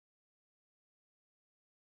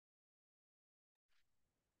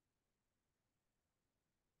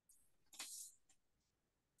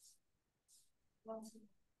Good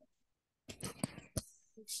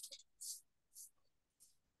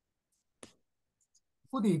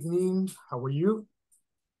evening. How are you?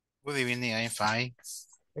 Good evening, I'm fine.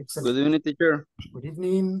 Excellent. Good evening, teacher. Good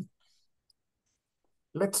evening.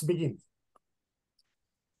 Let's begin.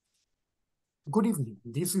 Good evening.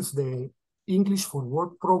 This is the English for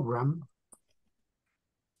Work program,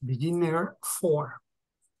 Beginner 4.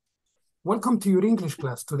 Welcome to your English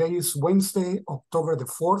class. Today is Wednesday, October the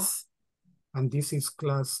 4th, and this is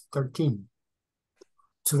class 13.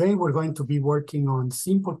 Today we're going to be working on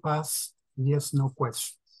simple past, yes, no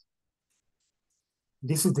questions.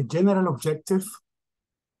 This is the general objective.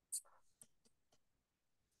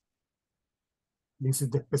 This is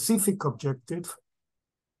the specific objective.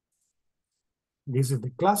 This is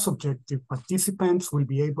the class objective. Participants will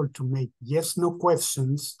be able to make yes, no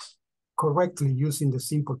questions correctly using the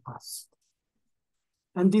simple past.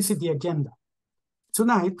 And this is the agenda.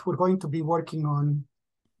 Tonight, we're going to be working on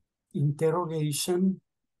interrogation,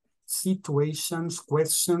 situations,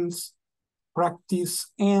 questions,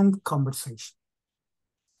 practice, and conversation.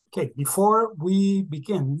 Okay, before we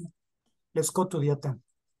begin, let's go to the attendance.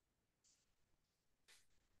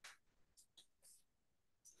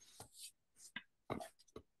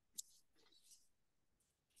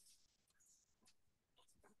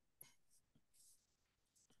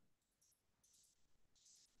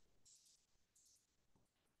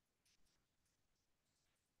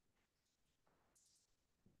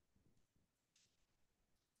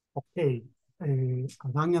 Ok,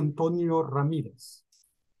 Adán Antonio Ramírez.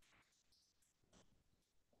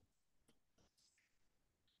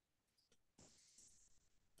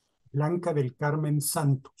 Blanca del Carmen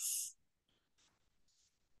Santos.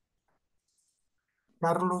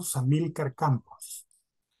 Carlos Amílcar Campos.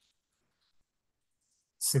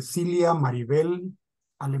 Cecilia Maribel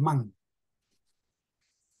Alemán.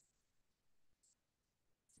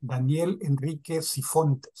 Daniel Enrique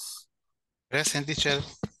Sifontes. Present, teacher.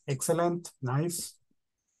 Excellent, nice.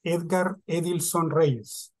 Edgar Edilson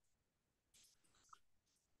Reyes.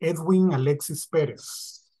 Edwin Alexis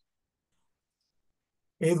Pérez.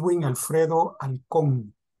 Edwin Alfredo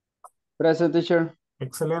Alcón. Present, teacher.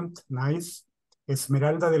 Excellent, nice.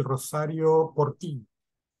 Esmeralda del Rosario Portillo.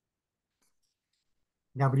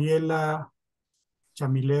 Gabriela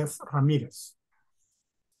Chamilez Ramírez.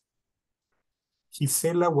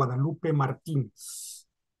 Gisela Guadalupe Martínez.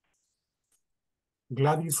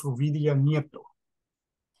 Gladys Rubidia Nieto.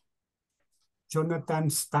 Jonathan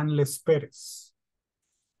Stanles Pérez.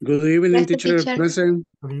 Good evening, teacher. Present.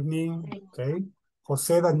 Good evening. Okay.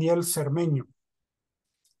 José Daniel Cermeño.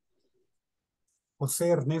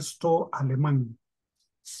 José Ernesto Alemán.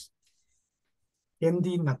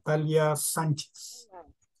 Andy Natalia Sánchez.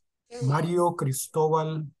 Mario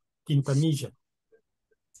Cristóbal Quintanilla.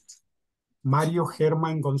 Mario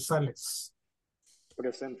Germán González.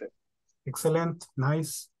 Presente. Excellent,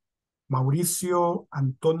 nice. Mauricio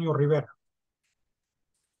Antonio Rivera.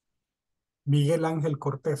 Miguel Ángel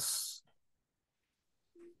Cortés.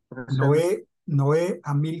 Noé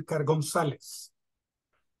Amílcar González.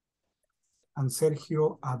 And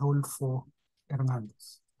Sergio Adolfo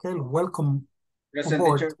Hernández. Okay, welcome Present,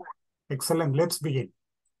 aboard. teacher. Excellent, let's begin.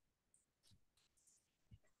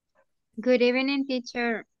 Good evening,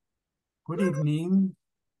 teacher. Good evening.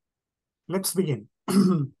 Let's begin.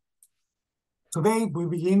 Today we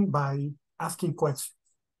begin by asking questions.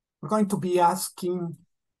 We're going to be asking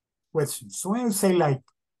questions. So when I say like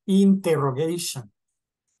interrogation,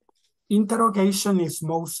 interrogation is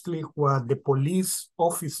mostly what the police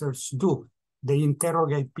officers do. They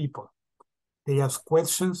interrogate people. They ask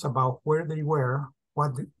questions about where they were,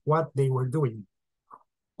 what they were doing.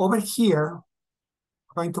 Over here,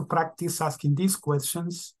 we're going to practice asking these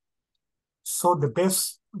questions. So the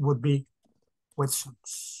best would be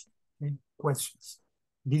questions. Okay? Questions.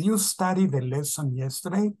 Did you study the lesson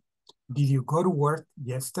yesterday? Did you go to work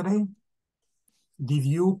yesterday? Did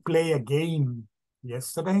you play a game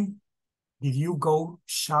yesterday? Did you go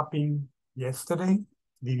shopping yesterday?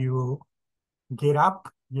 Did you get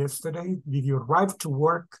up yesterday? Did you arrive to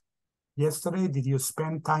work yesterday? Did you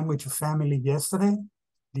spend time with your family yesterday?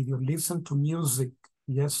 Did you listen to music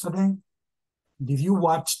yesterday? Did you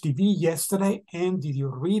watch TV yesterday? And did you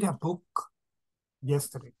read a book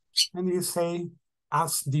yesterday? And you say,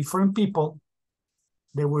 ask different people.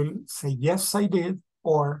 They will say, yes, I did,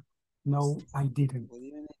 or no, I didn't,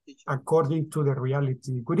 according to the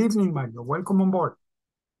reality. Good evening, Mario. Welcome on board.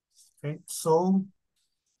 Okay, so,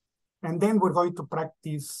 and then we're going to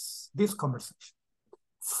practice this conversation.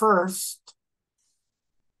 First,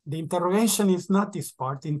 the interrogation is not this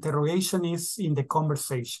part. The interrogation is in the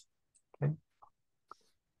conversation. Okay.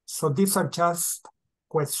 So these are just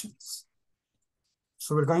questions.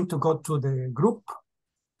 So we're going to go to the group.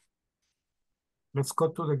 Let's go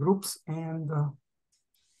to the groups and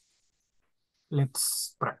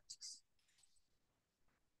let's practice.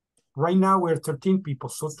 Right now we're 13 people,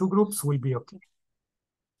 so 2 groups will be okay.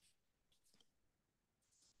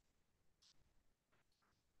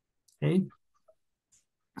 Okay.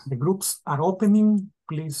 The groups are opening.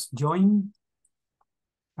 Please join.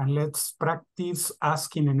 And let's practice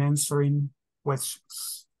asking and answering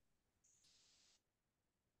questions.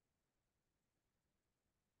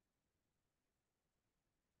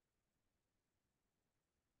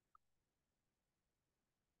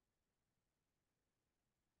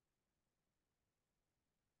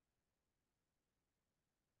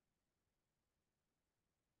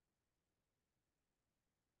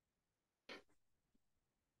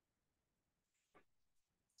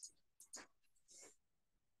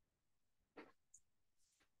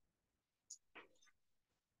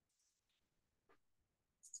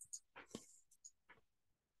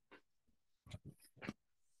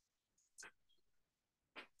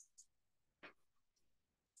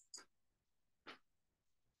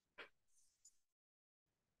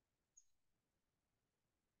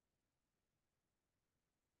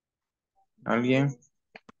 ¿Alguien?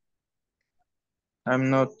 I'm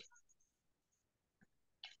not.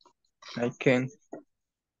 I can.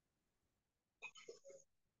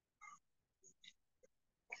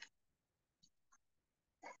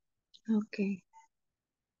 Okay.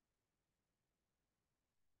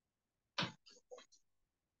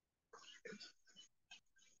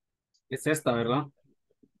 Es esta, ¿verdad?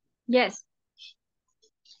 Yes.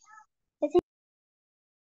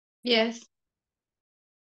 Yes.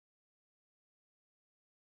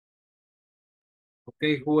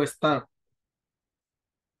 Okay, who start?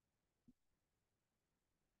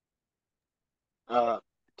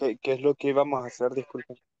 ¿Qué es lo que íbamos a hacer?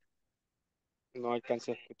 Disculpen. No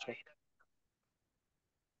alcancé a escuchar.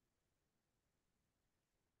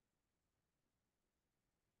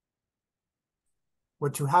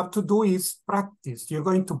 What you have to do is practice. You're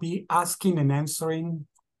going to be asking and answering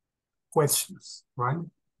questions, right?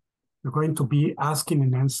 You're going to be asking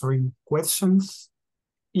and answering questions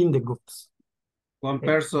in the groups. One Okay.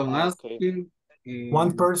 person Okay. asking.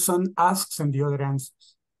 One person asks and the other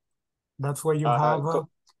answers. That's where you have,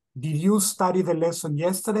 did you study the lesson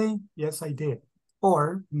yesterday? Yes, I did.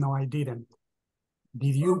 Or, no, I didn't.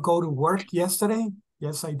 Did you go to work yesterday?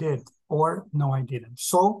 Yes, I did. Or, no, I didn't.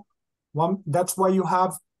 So, that's why you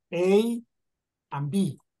have A and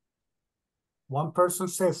B. One person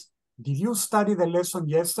says, did you study the lesson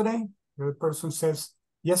yesterday? The other person says,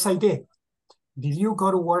 yes, I did. Did you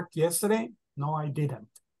go to work yesterday? No, I didn't.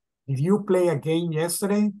 Did you play a game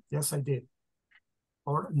yesterday? Yes, I did.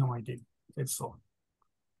 Or, no, I didn't. That's all.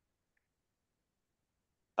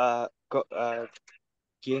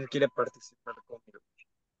 ¿Quién quiere participar conmigo?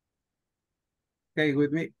 Okay,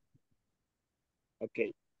 with me.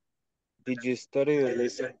 Okay. Did you study the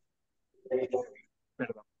lesson?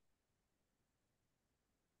 Perdón.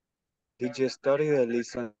 Did you study the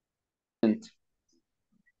lesson?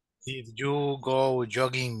 Did you go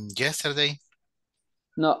jogging yesterday?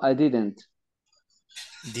 No, I didn't.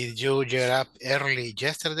 Did you get up early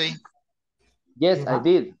yesterday? Yes, I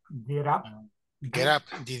did. Get up. Get up.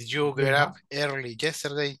 Did you get up early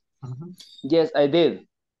yesterday? Yes, I did.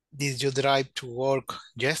 Did you drive to work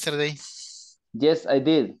yesterday? Yes, I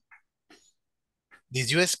did.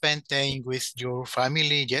 Did you spend time with your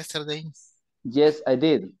family yesterday? Yes, I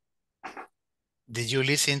did. Did you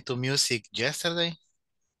listen to music yesterday?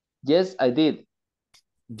 Yes, I did.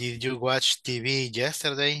 Did you watch TV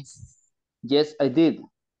yesterday? Yes, I did.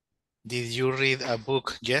 Did you read a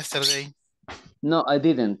book yesterday? No, I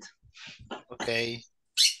didn't. Okay.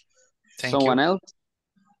 Thank Someone you. else?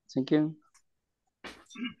 Thank you.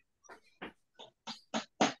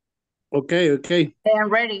 Okay. I am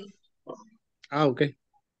ready. Okay.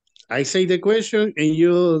 I say the question and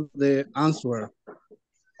you the answer.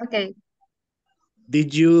 Okay.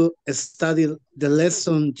 Did you study the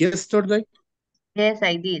lesson yesterday? Yes,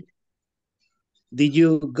 I did. Did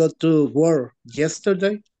you go to work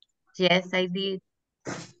yesterday? Yes, I did.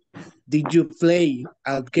 Did you play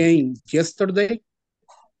a game yesterday?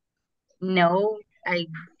 No, I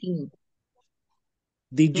didn't.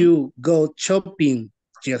 Did you go shopping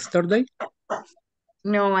yesterday?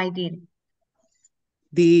 No, I didn't.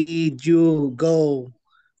 Did you go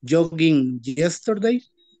jogging yesterday?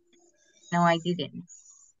 No, I didn't.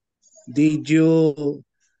 Did you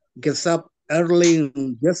get up early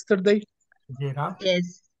yesterday? Get up.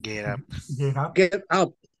 Yes. Get up. Get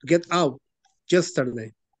up. Get up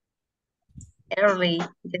yesterday. early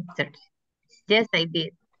yesterday? Yes, I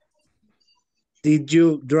did. Did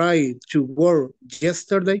you drive to work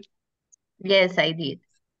yesterday? Yes, I did.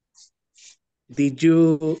 Did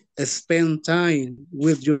you spend time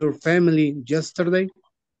with your family yesterday?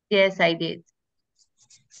 Yes, I did.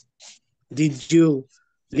 Did you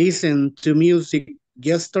listen to music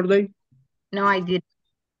yesterday? No, I did.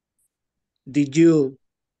 Did you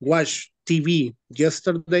watch TV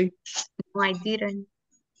yesterday? No, I didn't.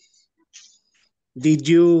 Did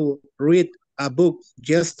you read a book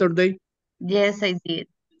yesterday? Yes, I did.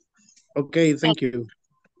 Okay, thank you.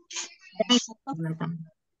 Thank you, Jonathan.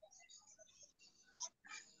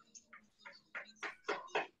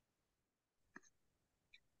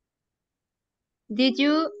 Did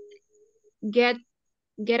you get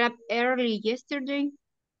up early yesterday?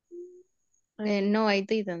 No, I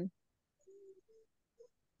didn't.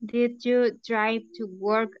 Did you drive to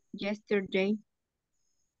work yesterday?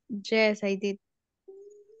 Yes, I did.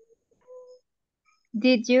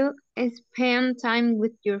 Did you spend time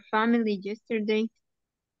with your family yesterday?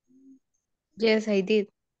 Yes, I did.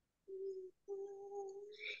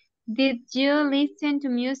 Did you listen to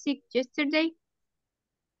music yesterday?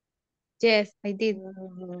 Yes, I did.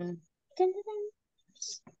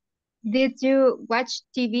 Did you watch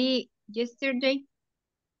TV yesterday?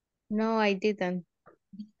 No, I didn't.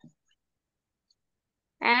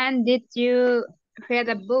 And did you read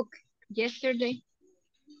a book yesterday?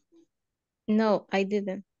 No, I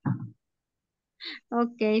didn't.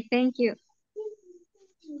 Okay, thank you.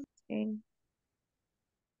 Okay.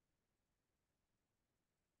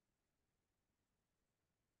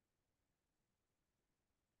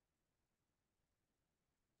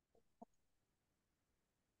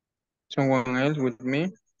 Someone else with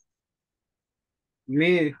me?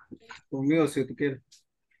 Me, conmigo si tú quieres.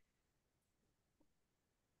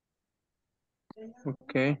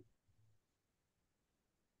 Okay.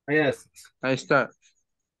 Yes. I start.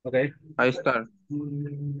 Okay. I start.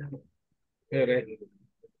 Okay.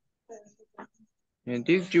 And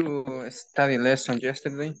did you study lesson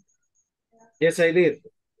yesterday? Yes, I did.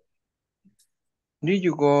 Did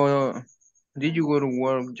you go to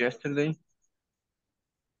work yesterday?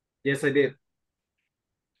 Yes, I did.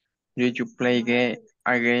 Did you play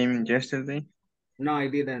a game yesterday? No, I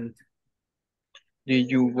didn't.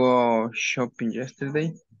 Did you go shopping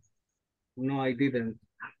yesterday? No, I didn't.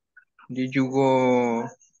 Did you go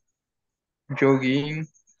jogging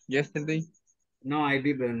yesterday? No, I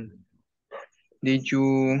didn't. Did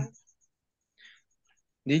you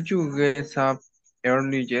get up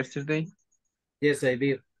early yesterday? Yes, I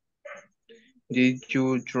did. Did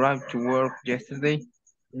you drive to work yesterday?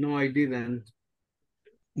 No, I didn't.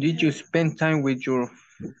 Did you spend time with your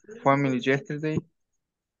family yesterday?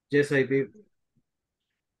 Yes, I did.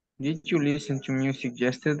 Did you listen to music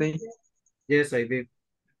yesterday? Yes, I did.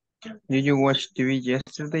 Did you watch TV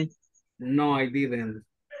yesterday? No, I didn't.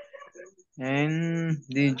 And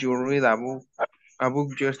did you read a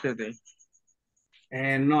book yesterday?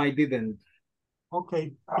 And no, I didn't.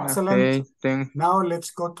 Okay, excellent. Okay, thanks. Now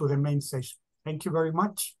let's go to the main session. Thank you very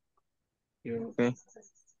much. Okay.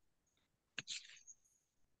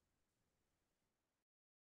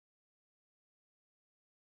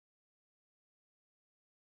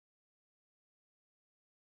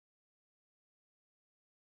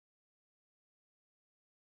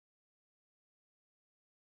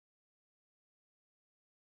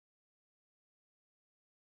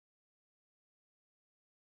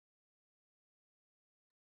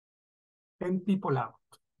 Ten people out.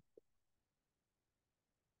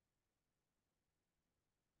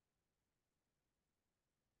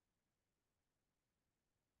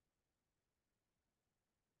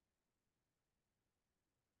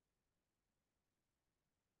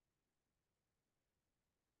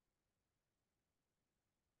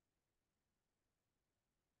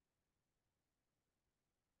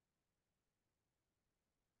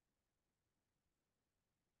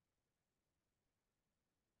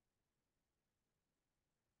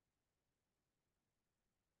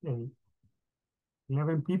 Okay.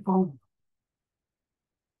 11 people.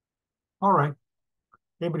 All right.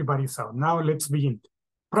 Everybody's out. Now let's begin.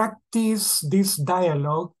 Practice this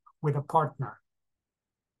dialogue with a partner.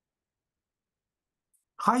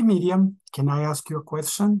 Hi, Miriam. Can I ask you a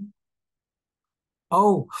question?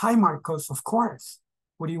 Oh, hi, Marcos. Of course.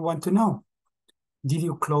 What do you want to know? Did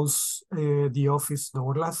you close the office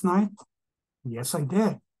door last night? Yes, I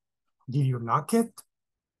did. Did you lock it?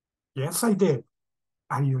 Yes, I did.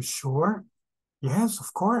 Are you sure? Yes,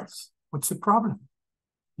 of course. What's the problem?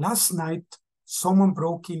 Last night, someone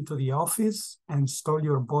broke into the office and stole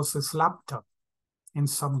your boss's laptop and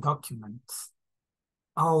some documents.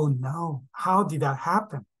 Oh no, how did that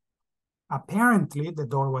happen? Apparently the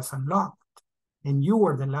door was unlocked and you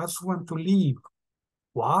were the last one to leave.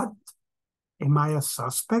 What? Am I a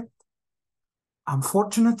suspect?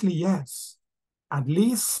 Unfortunately, yes. At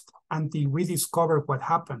least until we discover what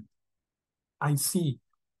happened. I see.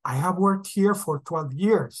 I have worked here for 12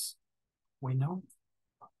 years. We know.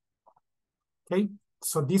 Okay,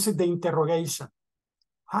 so this is the interrogation.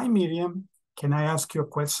 Hi, Miriam. Can I ask you a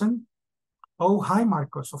question? Oh, hi,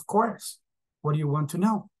 Marcos. Of course. What do you want to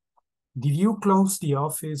know? Did you close the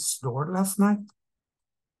office door last night?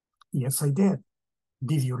 Yes, I did.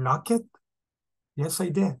 Did you lock it? Yes, I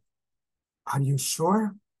did. Are you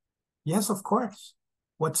sure? Yes, of course.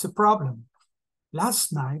 What's the problem?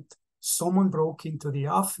 Last night, someone broke into the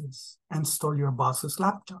office and stole your boss's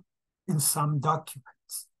laptop and some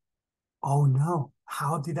documents. Oh no,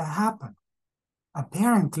 how did that happen?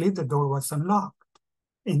 Apparently, the door was unlocked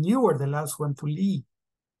and you were the last one to leave.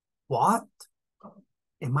 What?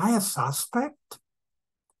 Am I a suspect?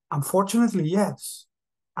 Unfortunately, yes.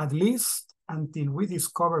 At least until we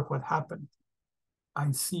discover what happened.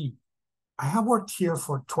 I see. I have worked here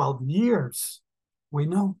for 12 years. We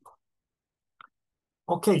know.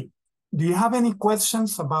 Okay. Do you have any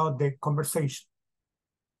questions about the conversation?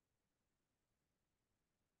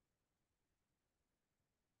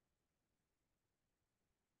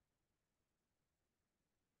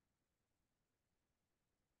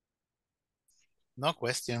 No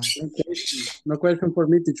question. No question for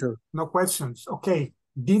me, teacher. No questions. Okay.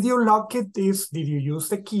 Did you lock it? Did you use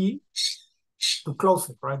the key to close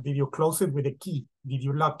it, right? Did you close it with a key? Did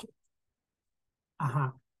you lock it?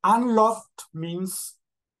 Unlocked means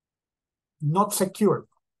not secured.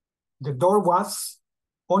 The door was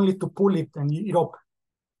only to pull it and it opened.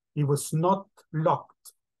 It was not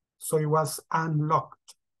locked, so it was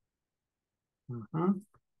unlocked.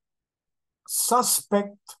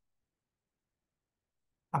 Suspect,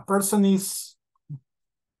 a person is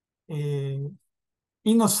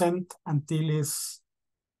innocent until is,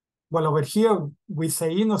 well, over here we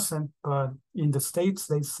say innocent, but in the States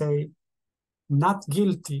they say not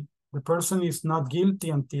guilty. The person is not guilty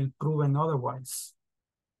until proven otherwise.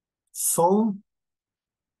 So,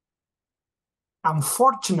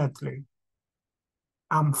 unfortunately,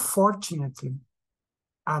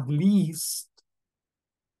 at least,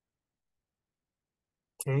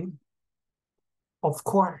 okay, of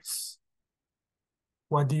course,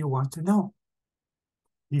 what do you want to know?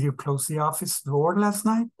 Did you close the office door last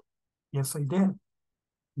night? Yes, I did.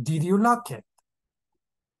 Did you lock it?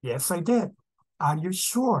 Yes, I did. Are you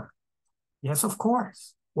sure? Yes, of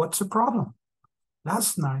course. What's the problem?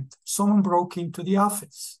 Last night, someone broke into the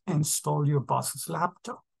office and stole your boss's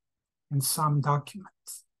laptop and some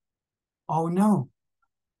documents. Oh no,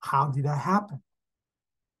 how did that happen?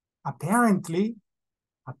 Apparently,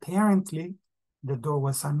 the door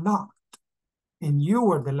was unlocked and you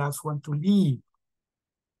were the last one to leave.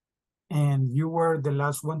 And you were the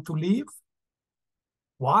last one to leave?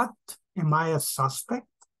 What? Am I a suspect?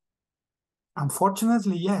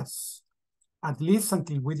 Unfortunately, yes. At least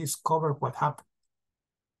until we discover what happened.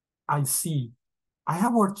 I see. I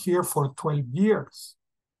have worked here for 12 years.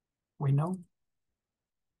 We know.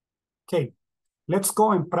 Okay, let's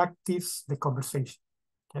go and practice the conversation.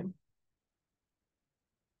 Okay.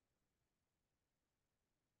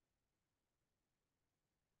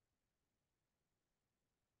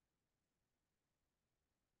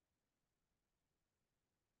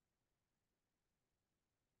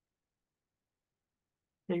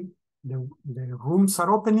 Okay, the rooms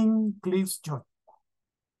are opening. Please join.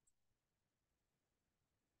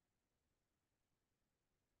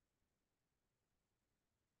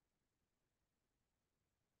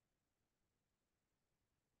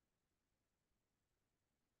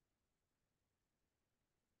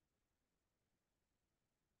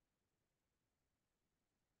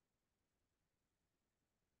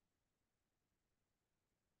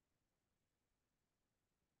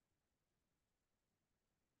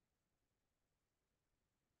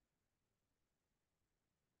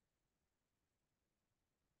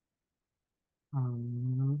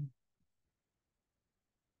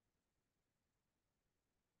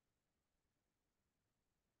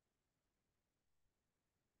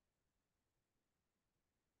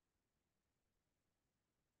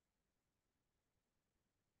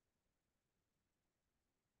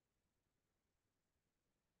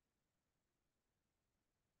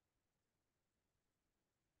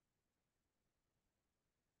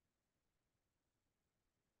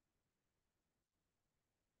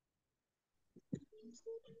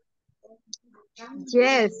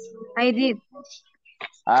 Yes, I did.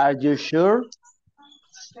 Are you sure?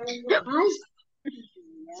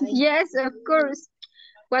 Yes, of course.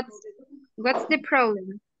 What's the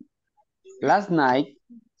problem? Last night,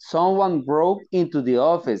 someone broke into the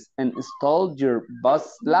office and stole your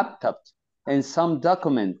boss' laptop and some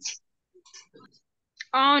documents.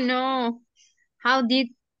 Oh no. How did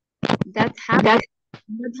that happen?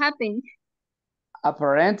 What happened?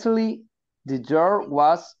 Apparently, the door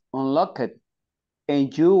was unlocked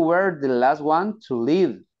and you were the last one to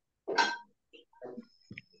leave.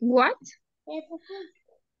 What?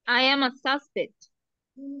 I am a suspect.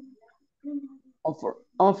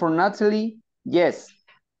 Unfortunately, yes,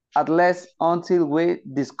 at least until we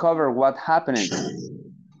discover what happened.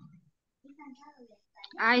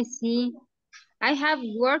 I see. I have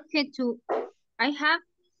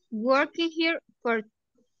worked here for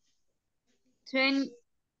 20,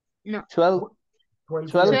 no, 12, 12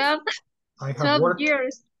 12 years. 12, I have 12 worked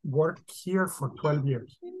years. here for 12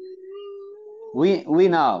 years. we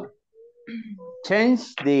now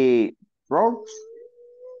change the role.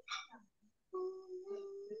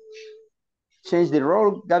 Change the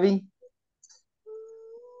role, Gabby.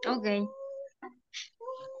 Okay.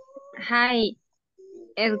 Hi,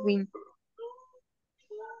 Edwin.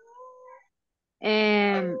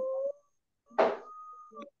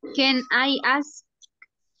 Can I ask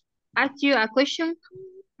you a question?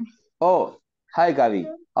 Oh, hi, Gabby.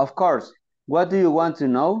 Of course. What do you want to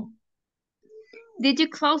know? Did you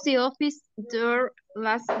close the office door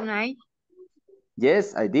last night?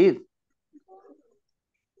 Yes, I did.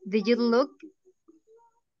 Did you look?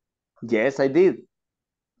 Yes, I did.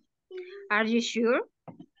 Are you sure?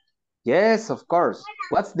 Yes, of course.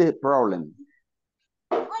 What's the problem?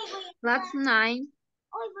 Last night,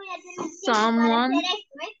 someone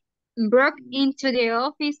broke into the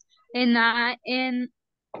office and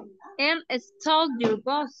stole your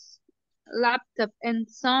boss' laptop and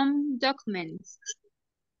some documents.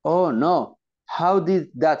 Oh, no. How did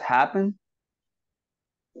that happen?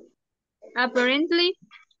 Apparently,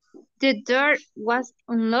 the door was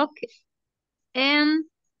unlocked and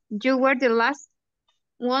you were the last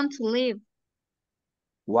one to leave.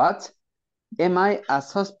 What? Am I a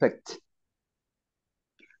suspect?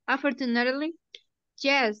 Unfortunately,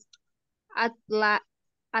 yes, at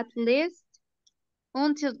least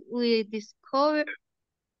until we discover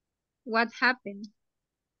what happened.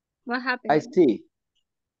 What happened? I see.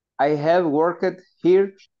 I have worked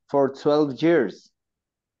here for 12 years.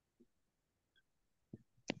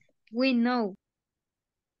 We know.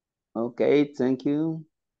 Okay, thank you.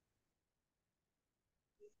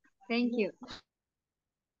 Thank you.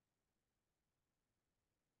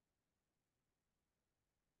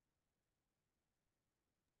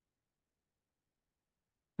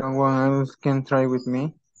 Someone else can try with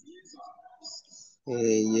me.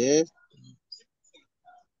 Yes.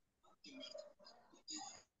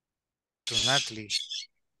 Unfortunately.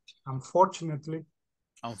 Unfortunately.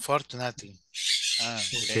 Unfortunately.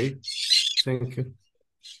 Okay. Okay, thank you.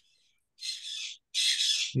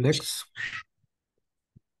 Next.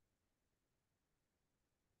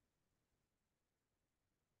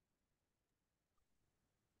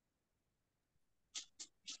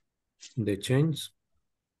 The change.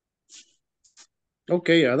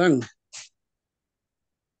 Okay, Adam.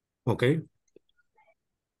 Okay.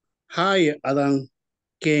 Hi, Adam.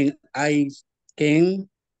 Can I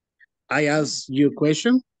ask you a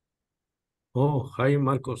question? Oh, hi,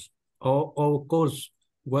 Marcos. Oh, of course.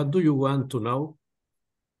 What do you want to know?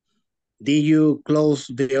 Did you close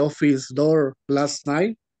the office door last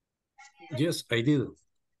night? Yes, I did.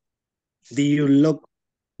 Did you lock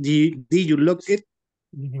did you lock it?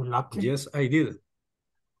 Did you lock it? Yes, I did.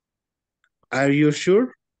 Are you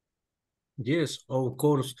sure? Yes, of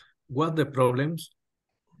course. What the problems?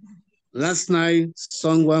 Last night,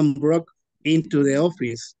 someone broke into the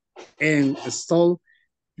office and stole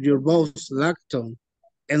your boss' laptop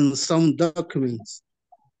and some documents.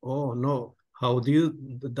 Oh, no. How did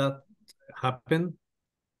that happen?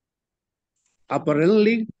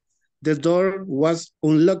 Apparently, the door was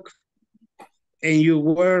unlocked and you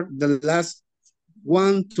were the last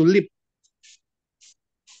one to leave.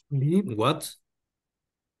 Leave? What?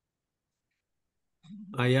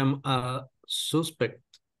 I am a suspect.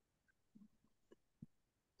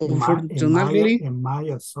 Unfortunately, Am I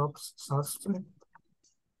a suspect?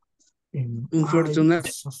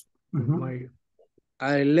 unfortunately, Mhm.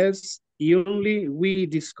 unless only we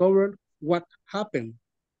discovered what happened.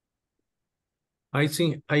 I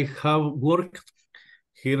think I have worked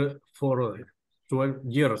here for 12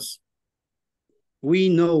 years. We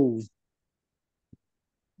know.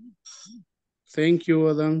 Thank you,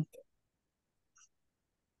 Adam.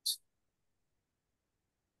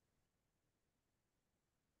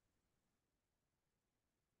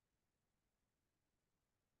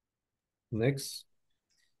 Next.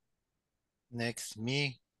 Next,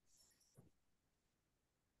 me.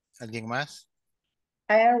 ¿Alguien más?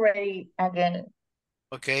 I am ready again.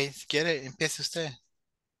 Ok, si quiere, empiece usted.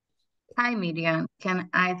 Hi, Miriam. Can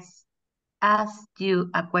I ask you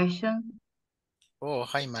a question? Oh,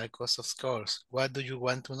 hi, Marcos, of course. What do you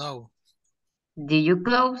want to know? Did you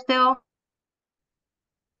close the office?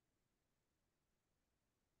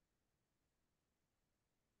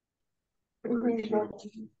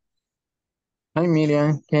 Hi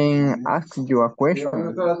Miriam, can I ask you a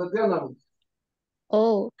question?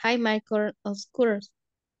 Oh, hi, Michael, of course.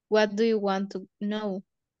 What do you want to know?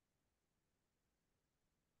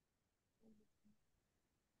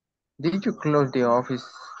 Did you close the office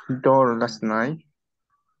door last night?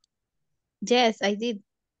 Yes, I did.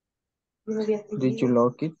 Did you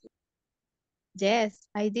lock it? Yes,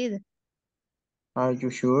 I did. Are you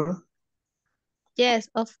sure? Yes,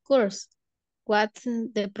 of course. What's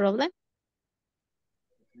the problem?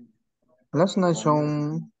 Last night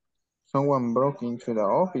someone broke into the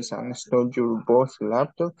office and stole your boss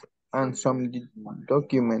laptop and some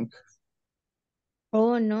documents.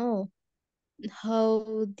 Oh, no.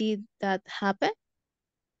 How did that happen?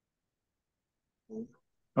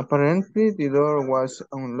 Apparently the door was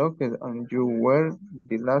unlocked and you were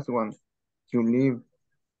the last one to leave.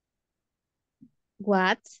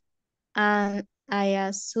 What? And I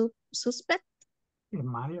a suspect?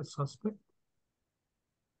 Am I a suspect?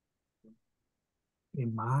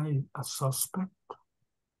 Am I a suspect?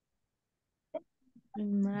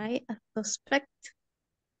 Am I a suspect?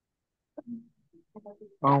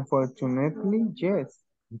 Unfortunately, yes.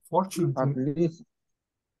 At Unfortunately, least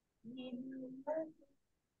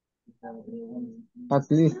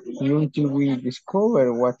until we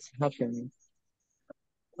discover what's happening.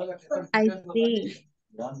 I see.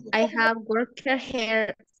 I have worked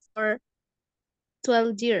here for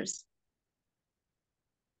 12 years.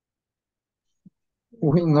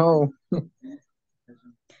 We know.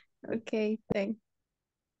 Okay, thanks.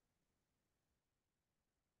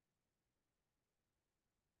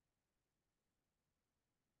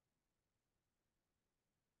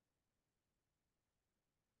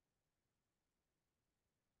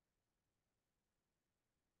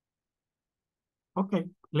 okay,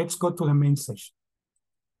 let's go to the main session.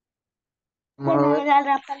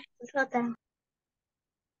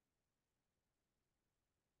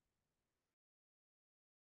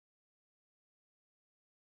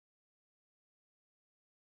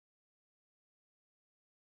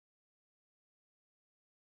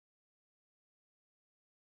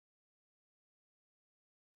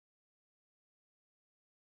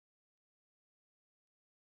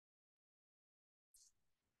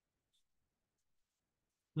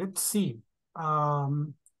 Let's see.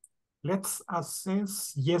 Let's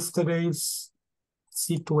assess yesterday's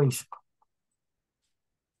situation.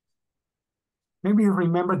 Maybe you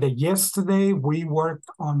remember that yesterday we worked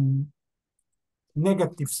on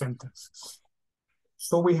negative sentences.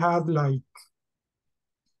 So we had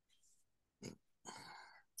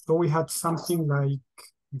something like,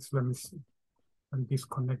 let me see, I'm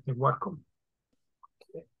disconnected, welcome.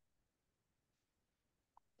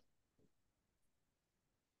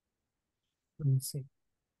 Let me see.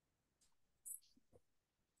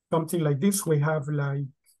 Something like this, we have like,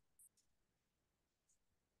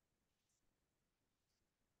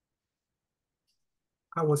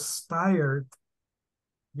 I was tired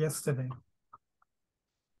yesterday.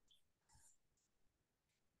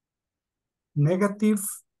 Negative,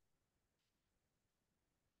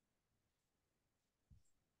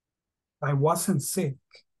 I wasn't sick.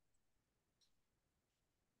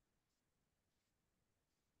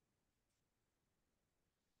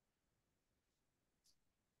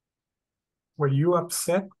 Were you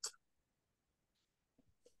upset?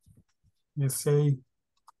 You say,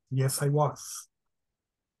 yes, I was.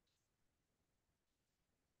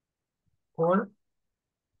 Or,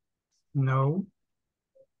 no,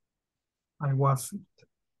 I wasn't.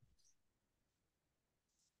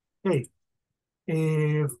 Okay,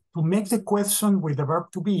 to make the question with the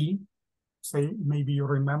verb to be, say, maybe you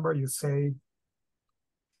remember, you say,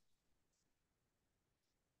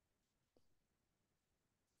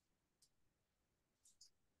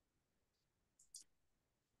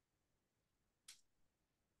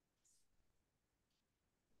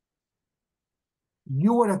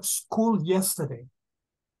 you were at school yesterday.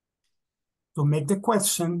 To make the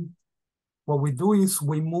question, what we do is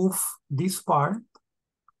we move this part.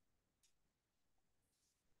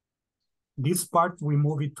 This part, we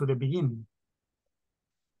move it to the beginning.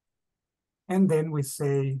 And then we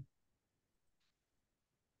say,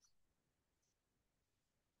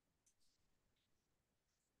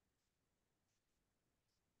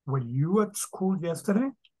 Were you at school yesterday?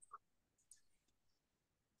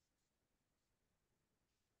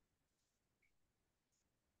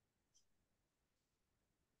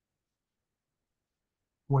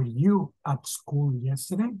 Were you at school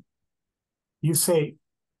yesterday? You say,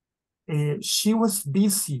 she was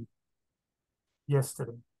busy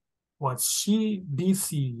yesterday. Was she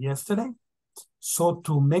busy yesterday? So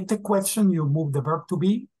to make the question, you move the verb to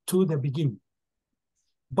be to the beginning.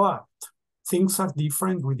 But things are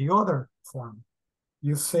different with the other form.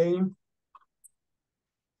 You say,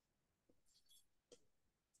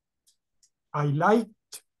 I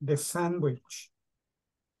liked the sandwich.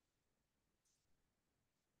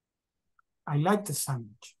 I liked the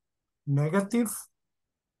sandwich. Negative,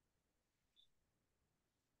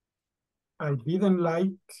 I didn't like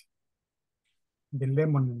the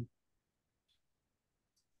lemonade.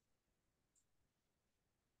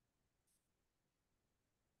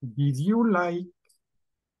 Did you like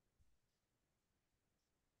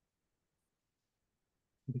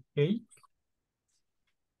the cake?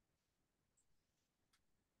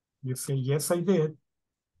 You say, yes, I did.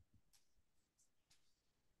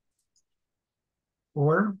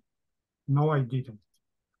 Or, no, I didn't.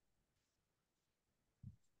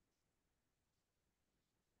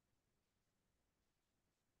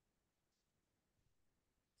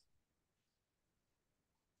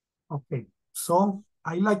 Okay, so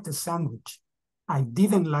I like the sandwich. I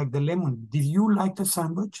didn't like the lemon. Did you like the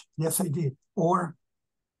sandwich? Yes, I did. Or,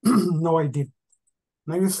 no, I did.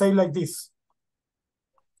 Now you say like this.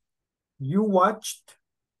 You watched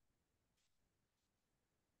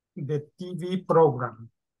the TV program.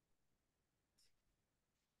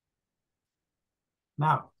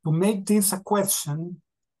 Now, to make this a question,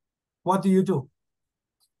 what do you do?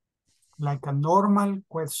 Like a normal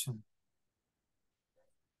question.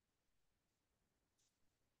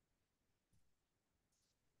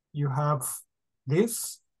 You have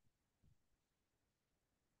this.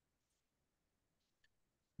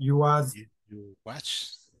 You ask. You watch.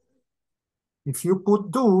 If you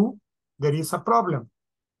put do, there is a problem.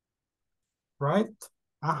 Right?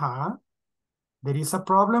 There is a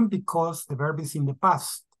problem because the verb is in the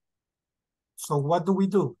past. So what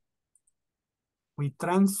do? We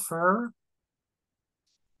transfer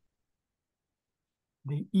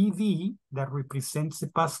the ED that represents the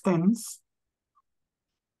past tense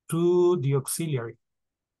to the auxiliary.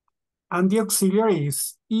 And the auxiliary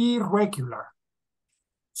is irregular.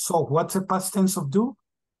 So what's the past tense of do?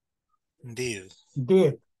 Did.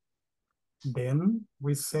 Did. Then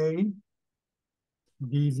we say,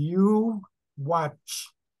 did you watch?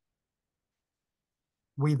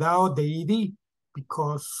 Without the ED,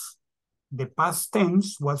 because the past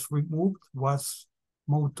tense was moved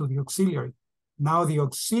to the auxiliary. Now the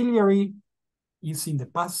auxiliary is in the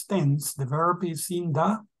past tense, the verb is in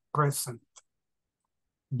the present.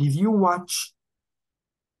 Did you watch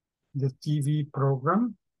the TV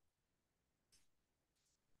program?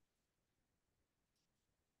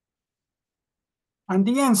 And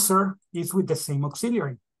the answer is with the same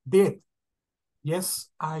auxiliary, did. Yes,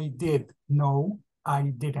 I did. No,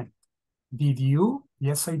 I didn't. Did you?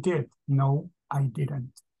 Yes, I did. No, I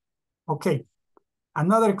didn't. Okay,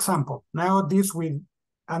 another example. Now this with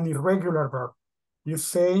an irregular verb. You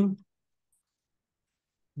say,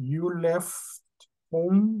 you left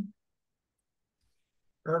home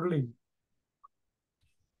early.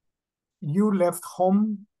 You left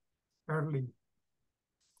home early.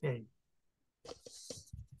 Okay.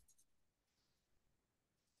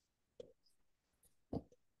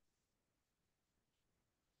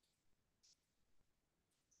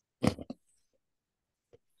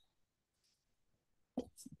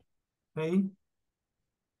 Okay.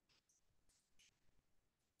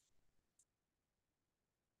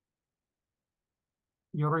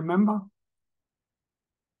 You remember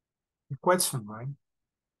the question, right?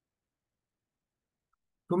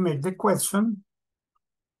 To make the question,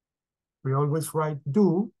 we always write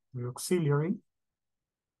do, the auxiliary,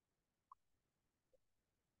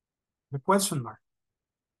 the question mark.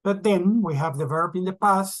 But then we have the verb in the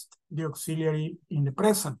past, the auxiliary in the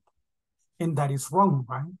present. And that is wrong,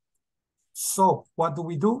 right? So what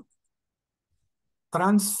do?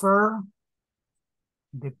 Transfer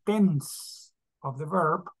the tense of the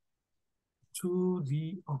verb to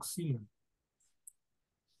the auxiliary.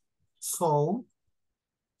 So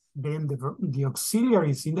then the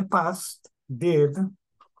auxiliary is in the past, did.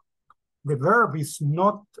 The verb is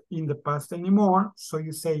not in the past anymore. So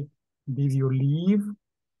you say, did you leave?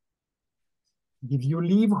 Did you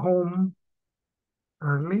leave home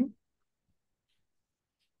early?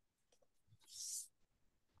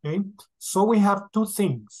 Okay, so we have two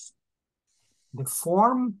things. The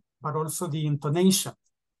form but also the intonation.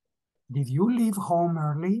 Did you leave home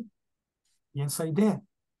early? Yes, I did.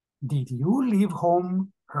 Did you leave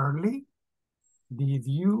home early? Did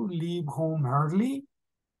you leave home early?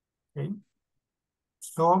 Okay.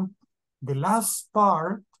 So the last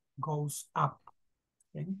part goes up.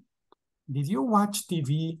 Okay. Did you watch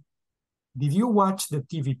TV? Did you watch the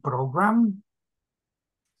TV program?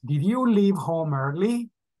 Did you leave home early?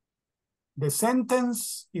 The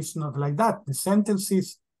sentence is not like that. The sentence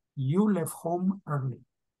is, you left home early.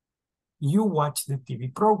 You watched the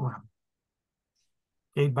TV program.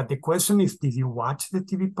 Okay, but the question is, did you watch the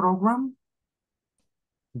TV program?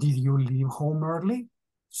 Did you leave home early?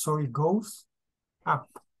 So it goes up.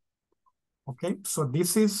 Okay, so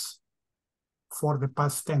this is for the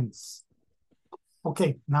past tense.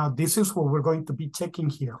 Okay, now this is what we're going to be checking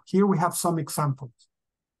here. Here we have some examples.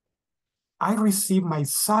 I received my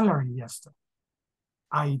salary yesterday.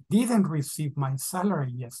 I didn't receive my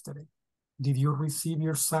salary yesterday. Did you receive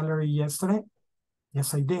your salary yesterday?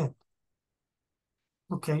 Yes, I did.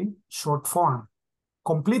 Okay, short form.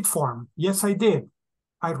 Complete form. Yes, I did.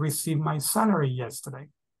 I received my salary yesterday.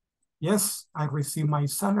 Yes, I received my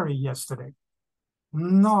salary yesterday.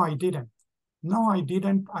 No, I didn't. No, I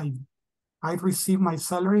didn't. I received my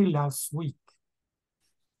salary last week.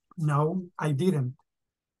 No, I didn't.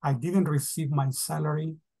 I didn't receive my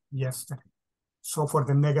salary yesterday. So for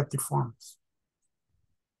the negative forms.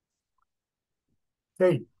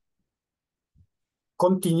 Okay.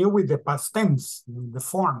 Continue with the past tense, the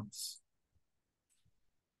forms.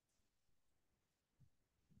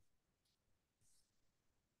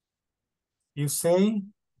 You say,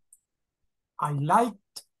 I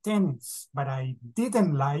liked tennis, but I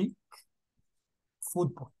didn't like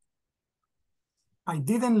football. I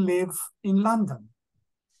didn't live in London.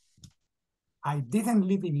 I didn't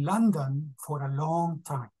live in London for a long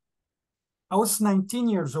time. I was 19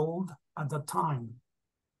 years old at the time.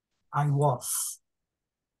 I was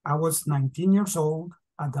 19 years old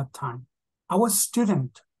at that time. I was a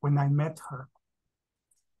student when I met her.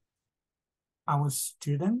 I was a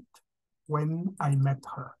student when I met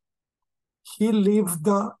her. He lived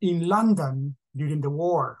in London during the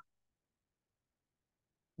war.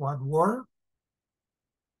 What war?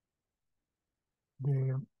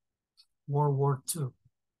 The World War II.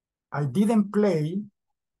 I didn't play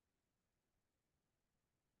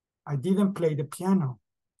the piano,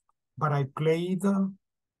 but I played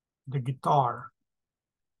the guitar.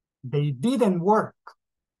 They didn't work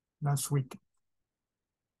last week.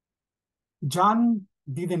 John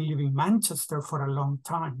didn't live in Manchester for a long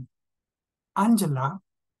time. Angela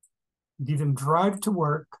didn't drive to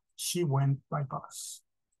work. She went by bus.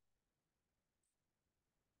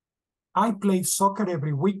 I played soccer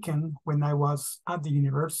every weekend when I was at the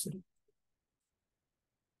university.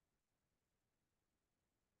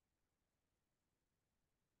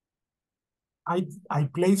 I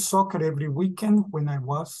played soccer every weekend when I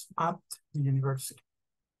was at the university.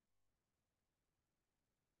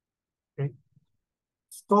 Okay.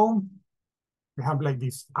 So we have like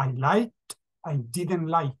this. I liked, I didn't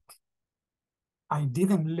like. I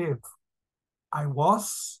didn't live. I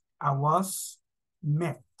was,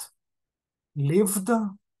 met. Lived,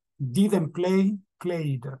 didn't play,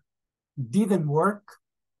 played. Didn't work,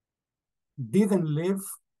 didn't live,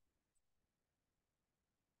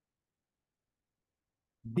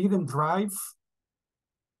 didn't drive.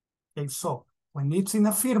 Okay, so when it's in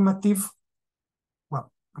affirmative,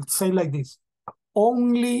 well, let's say like this.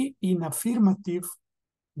 Only in affirmative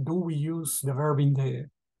do we use the verb in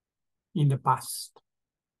the past.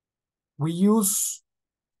 We use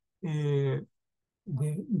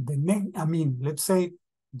let's say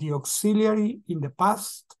the auxiliary in the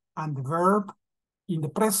past and the verb in the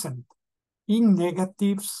present, in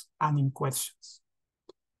negatives and in questions.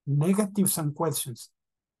 Negatives and questions.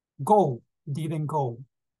 Go, didn't go.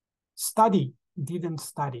 Study, didn't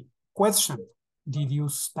study. Question, did you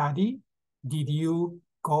study? Did you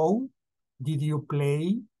go? Did you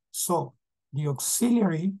play? So the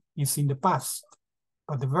auxiliary is in the past,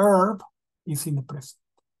 but the verb is in the present.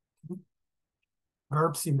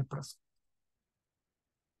 Verbs in the present.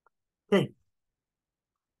 Okay.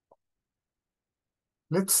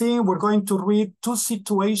 Let's see, we're going to read two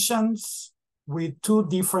situations with two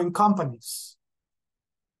different companies.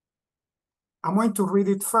 I'm going to read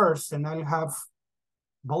it first and I'll have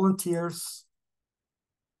volunteers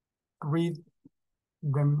read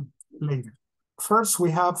them later. First,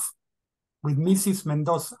 we have with Mrs.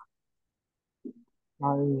 Mendoza.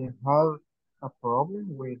 I have a problem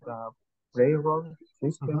with the railroad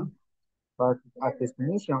system, but a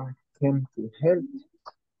technician came to help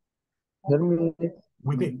me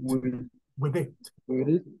with it.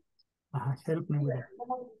 Help me with it.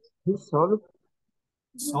 He solved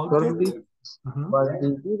Solved it. it, but he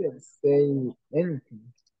didn't say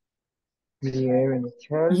anything. He even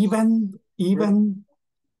charged. He even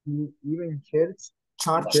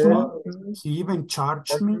Charged me. He even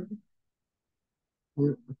charged me.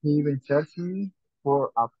 He even charged me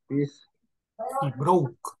for a piece. He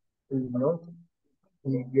broke.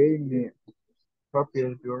 He gave me a copy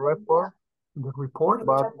of the report. The report.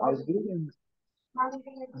 But I didn't.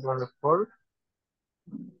 The report.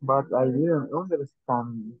 But I didn't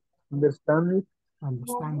understand it. Understand it.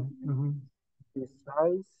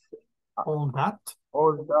 Besides all that,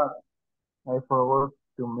 I forgot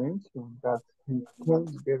to mention that he came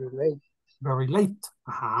very late. Very late.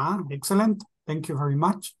 Excellent. Thank you very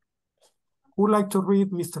much. Who would like to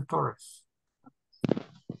read Mr. Torres?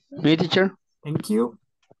 Me, teacher. Thank you.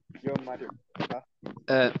 Yo, Mario.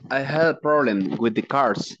 I had a problem with the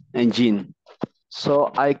car's engine,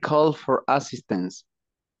 so I called for assistance.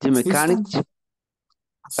 The mechanic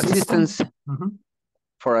assistance.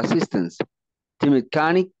 For assistance. The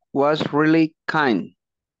mechanic was really kind.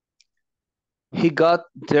 He got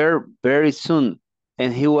there very soon,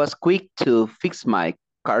 and he was quick to fix my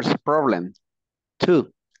car's problem.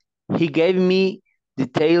 2. He gave me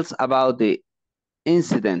details about the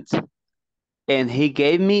incident, and he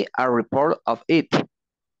gave me a report of it.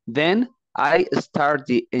 Then I started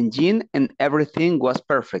the engine and everything was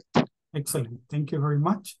perfect. Excellent. Thank you very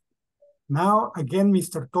much. Now, again,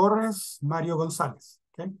 Mr. Torres, Mario Gonzalez.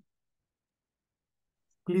 Okay.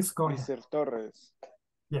 Please go ahead. Mr. Torres.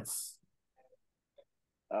 Yes.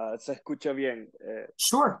 Se escucha bien.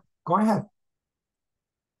 Sure. Go ahead.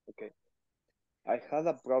 Okay. I had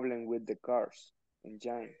a problem with the car's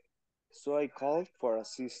engine, so I called for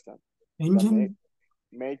assistance. Engine?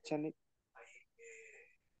 Mechanic.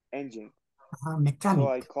 Engine. Mechanic. So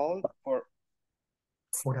I called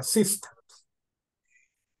for assistance.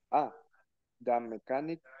 The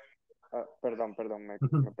mechanic. Perdón, me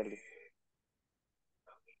perdí.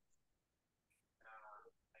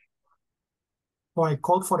 So I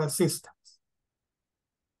called for assistance.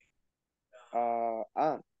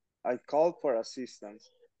 I called for assistance.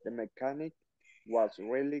 The mechanic was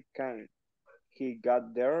really kind. He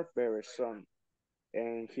got there very soon,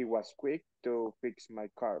 and he was quick to fix my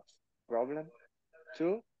car's problem.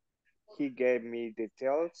 2, he gave me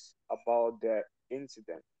details about the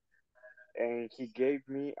incident, and he gave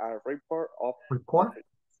me a report of it.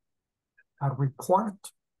 A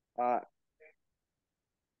report?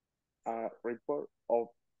 A report of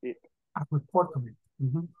it. A report of it.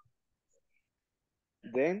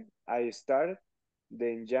 Then I started the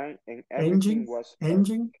engine and everything was perfect.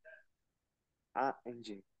 Engine?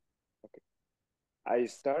 Engine. Okay. I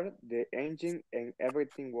started the engine and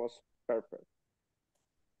everything was perfect.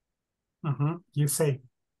 You say,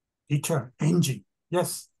 teacher, engine.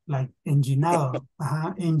 Yes, like enginado.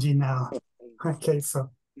 Enginado. Okay, so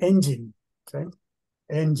engine. Okay,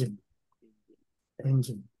 engine.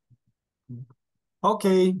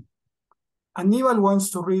 Okay. Aníbal wants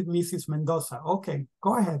to read Mrs. Mendoza. Okay,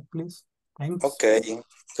 go ahead, please. Thanks. Okay.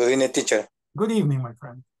 Good evening, teacher. Good evening, my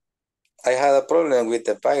friend. I had a problem with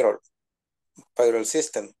the payroll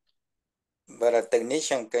system, but a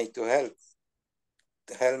technician came to help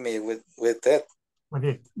me with that. With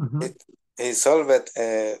it. He solved it,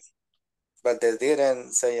 but they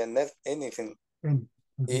didn't say anything.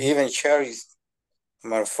 He even charged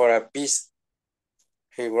me for a piece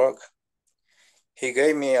he broke. He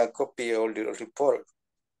gave me a copy of the report,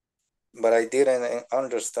 but I didn't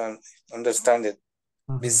understand it.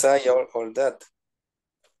 Besides all that,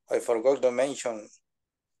 I forgot to mention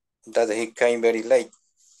that he came very late.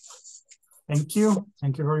 Thank you.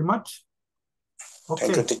 Thank you very much. Okay.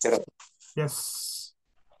 Thank you, teacher. Yes.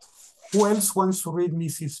 Who else wants to read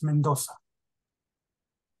Mrs. Mendoza?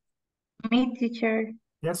 Me, teacher.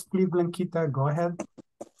 Yes, please, Blanquita, go ahead.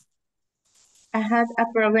 I had a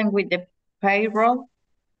problem with the payroll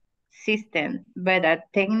system, but a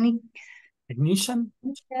technician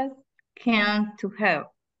came to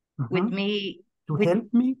help with me.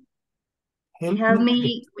 Help me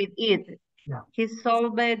with it. Yeah. He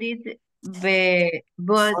solved it,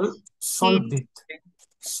 but solved it.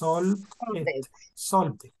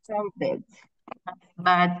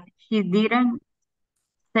 But he didn't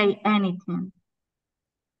say anything.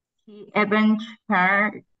 He even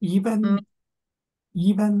charged me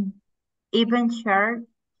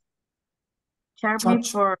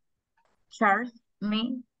for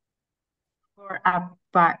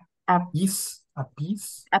a piece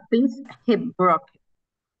he broke.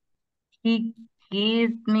 He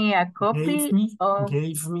gave me a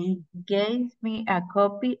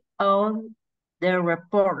copy of the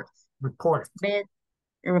report. report. bad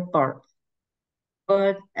report.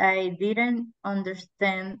 But I didn't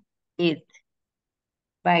understand it.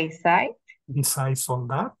 Besides all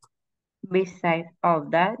that,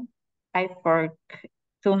 I forgot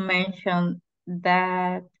to mention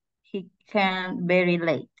that he came very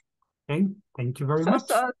late. Okay, thank you very much.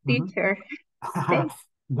 So, teacher.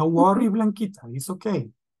 Don't worry, Blanquita, it's okay.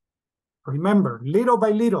 Remember, little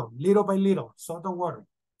by little, so don't worry,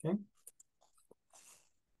 okay?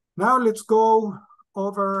 Now let's go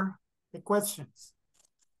over the questions.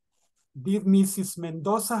 Did Mrs.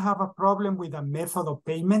 Mendoza have a problem with a method of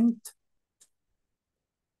payment?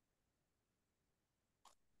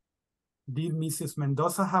 Did Mrs.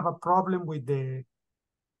 Mendoza have a problem with a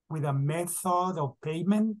method of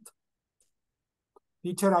payment?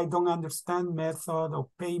 Teacher, I don't understand method of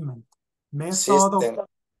payment. Method of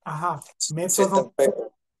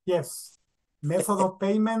yes. Method of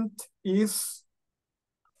payment is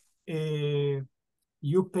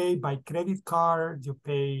you pay by credit card, you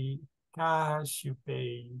pay cash, you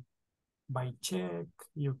pay by check,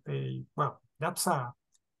 you pay, well, that's a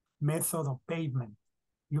method of payment.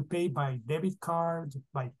 You pay by debit card,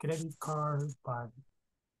 by credit card, by,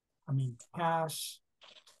 cash,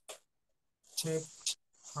 check,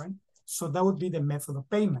 right? So that would be the method of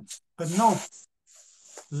payment. But no,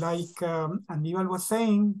 like Aníbal was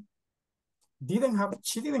saying,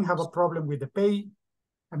 she didn't have a problem with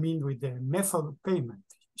with the method of payment.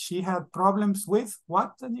 She had problems with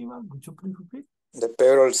what, Aníbal? Would you please repeat? The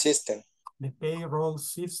payroll system. The payroll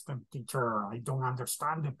system, teacher. I don't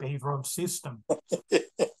understand the payroll system.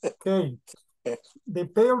 Okay. The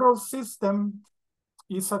payroll system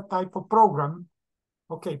is a type of program.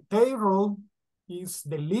 Okay, payroll is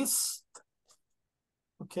the list.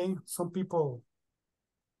 Okay, some people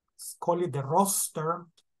call it the roster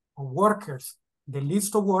of workers. The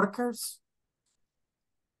list of workers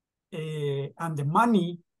and the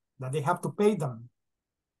money that they have to pay them,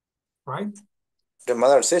 right? The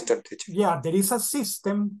mother system, teacher. Yeah, there is a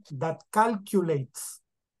system that calculates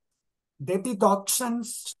the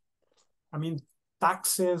deductions,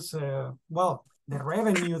 taxes, well, the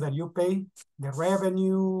revenue that you pay, the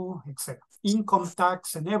revenue, etc., income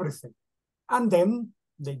tax and everything. And then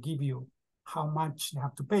they give you how much they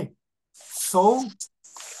have to pay. So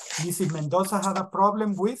Mrs. Mendoza had a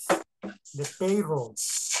problem with the payroll,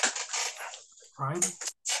 right?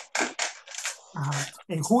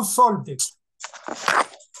 And who solved it?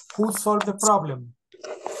 Who solved the problem?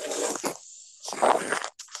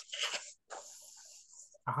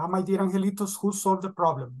 My dear Angelitos, who solved the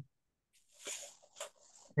problem?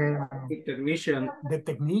 The technician. The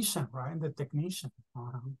technician, right? The technician.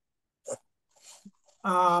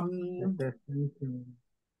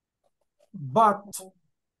 But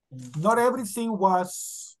not everything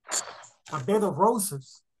was a bed of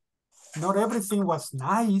roses. Not everything was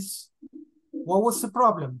nice. What was the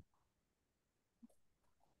problem?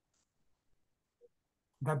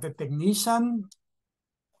 That the technician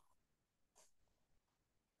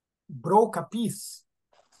broke a piece,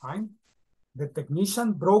 right? The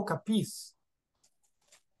technician broke a piece.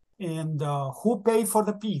 And who paid for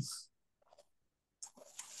the piece?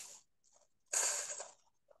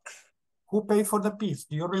 Who paid for the piece?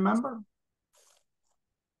 Do you remember?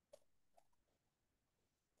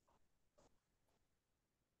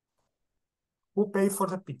 Who paid for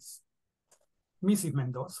the piece? Mrs.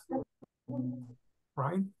 Mendoza,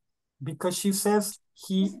 right? Because she says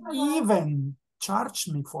he even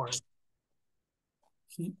charged me for it.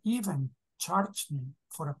 He even charged me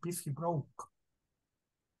for a piece he broke,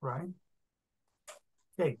 right?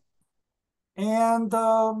 Okay. And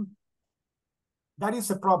that is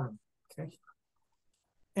a problem, okay?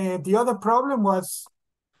 And the other problem was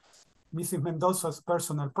Mrs. Mendoza's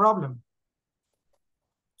personal problem.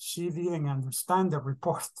 She didn't understand the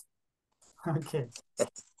report. Okay.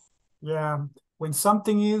 Yeah, when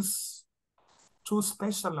something is too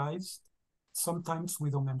specialized, sometimes we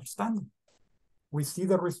don't understand it. We see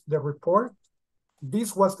the report.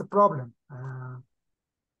 This was the problem.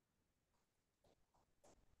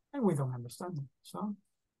 And we don't understand it. So,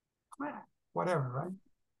 whatever, right?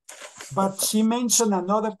 But she mentioned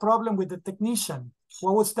another problem with the technician.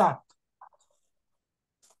 What was that?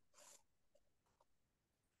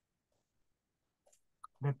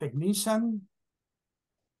 The technician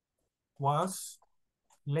was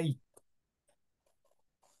late.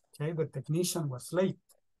 Okay, the technician was late.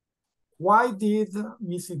 Why did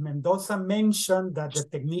Mrs. Mendoza mention that the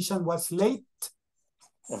technician was late?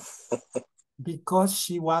 Because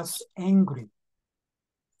she was angry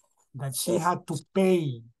that she had to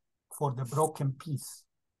pay for the broken piece.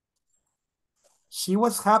 She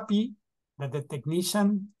was happy that the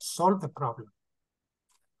technician solved the problem.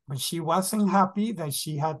 But she wasn't happy that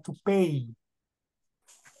she had to pay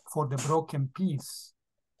for the broken piece.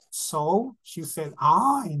 So she said,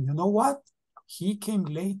 and you know what? He came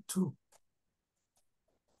late too.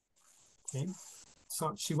 Okay,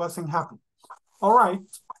 so she wasn't happy. All right.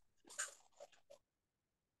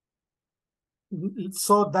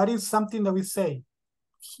 So that is something that we say.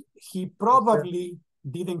 He probably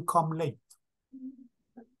didn't come late.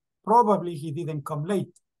 Probably he didn't come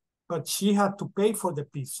late, but she had to pay for the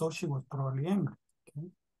piece, so she was probably angry. Okay.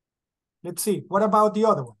 Let's see, what about the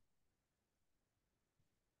other one?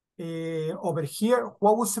 Over here,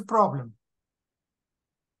 what was the problem?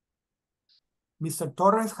 Mr.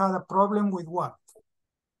 Torres had a problem with what?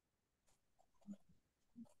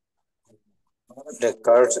 The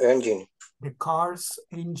car's engine. The car's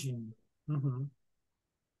engine. Mm-hmm.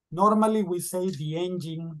 Normally we say the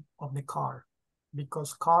engine of the car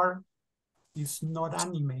because car is not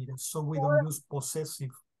animated, so we don't use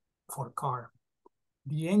possessive for car.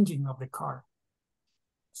 The engine of the car.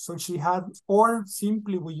 So she had, or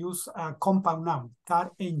simply we use a compound noun,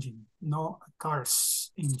 car engine, no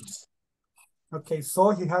car's engine. Okay,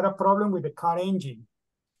 so he had a problem with the car engine.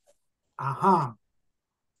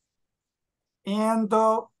 And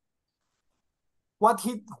what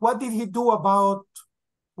did he do about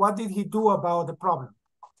the problem?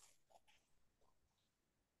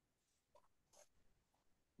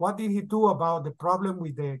 What did he do about the problem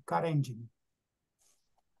with the car engine?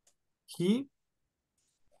 He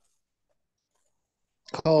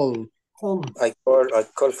Call. I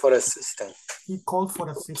call for assistance. He called for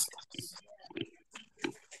assistance.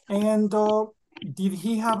 And did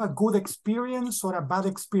he have a good experience or a bad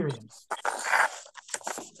experience?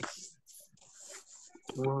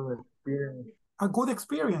 Good experience. A good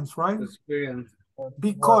experience, right? Experience.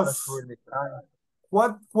 Because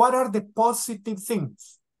what are the positive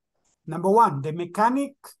things? Number one, the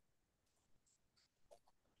mechanic.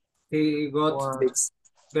 He got Fix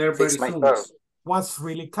there very my soon. car. Was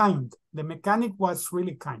really kind. The mechanic was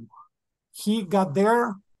really kind. He got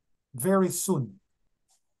there very soon.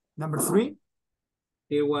 Number three.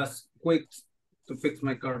 He was quick to fix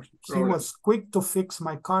my car problem. He was quick to fix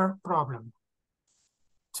my car problem.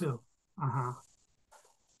 Two.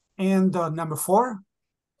 And number four.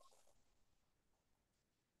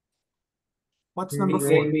 What's number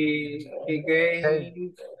four? He gave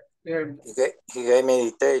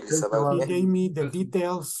me details about He it. gave me the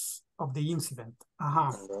details of the incident.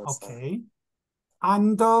 Okay.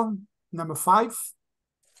 And number five.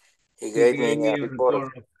 He gave me a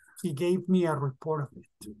report. He gave me a report of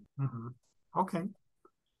it. Okay.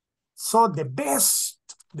 So the best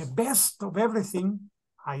of everything,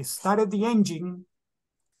 I started the engine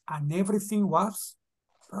and everything was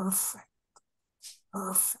perfect.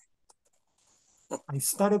 Perfect. I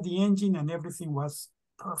started the engine and everything was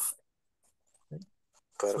perfect. Okay.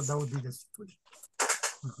 So that would be the situation.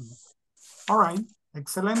 All right,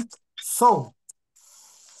 excellent. So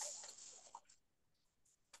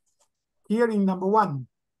here in number one,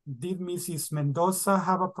 did Mrs. Mendoza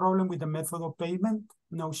have a problem with the method of payment?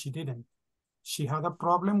 No, she didn't. She had a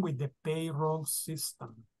problem with the payroll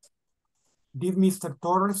system. Did Mr.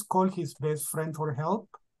 Torres call his best friend for help?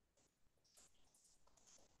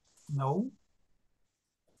 No.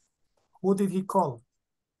 Who did he call?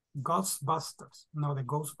 Ghostbusters. No, the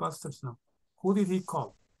Ghostbusters, no. Who did he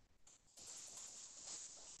call?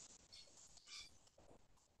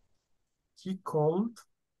 He called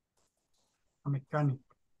a mechanic.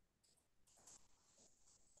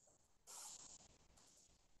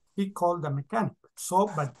 He called a mechanic. So,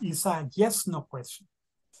 but it's a yes, no question.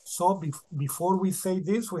 So before we say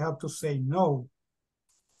this, we have to say no.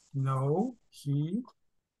 No, he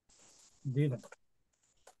didn't.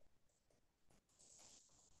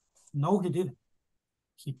 No, he didn't.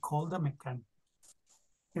 He called a mechanic.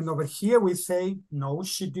 And over here we say, no,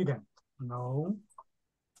 she didn't. No,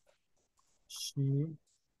 she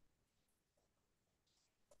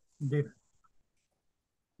didn't.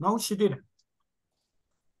 No, she didn't.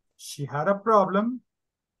 She had a problem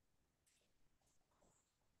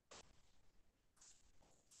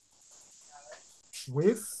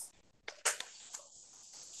with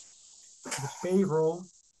the payroll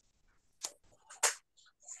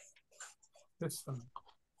system.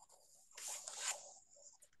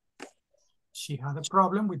 She had a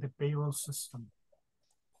problem with the payroll system.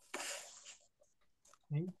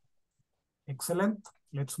 Okay. Excellent.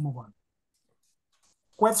 Let's move on.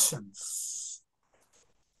 Questions.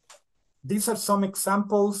 These are some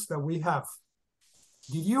examples that we have.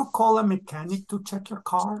 Did you call a mechanic to check your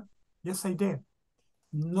car? Yes, I did.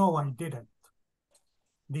 No, I didn't.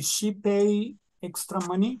 Did she pay extra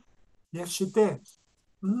money? Yes, she did.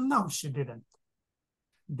 No, she didn't.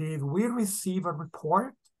 Did we receive a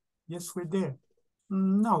report? Yes, we did.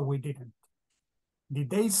 No, we didn't. Did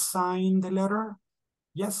they sign the letter?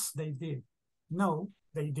 Yes, they did. No,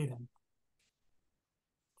 they didn't.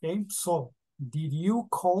 Okay, so did you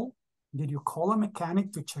call a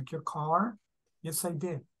mechanic to check your car? Yes, I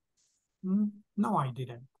did. No, I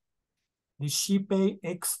didn't. Did she pay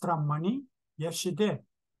extra money? Yes, she did.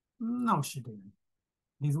 No, she didn't.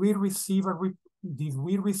 Did we receive a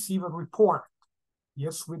report?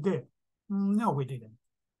 Yes, we did. No, we didn't.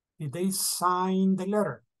 Did they sign the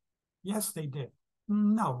letter? Yes, they did.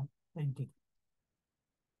 No, they didn't.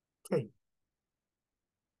 Okay.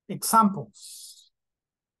 Examples.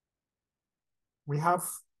 We have,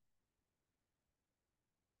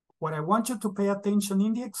 what I want you to pay attention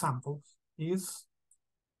in the examples is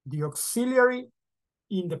the auxiliary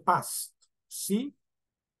in the past. See?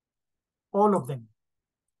 All of them.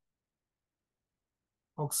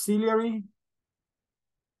 Auxiliary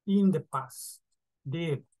in the past.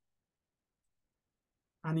 Did.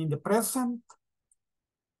 And in the present,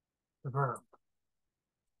 the verb.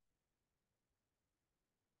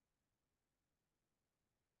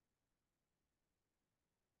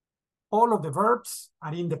 All of the verbs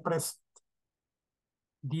are in the present.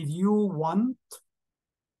 Did you want?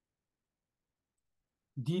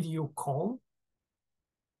 Did you call?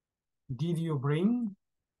 Did you bring?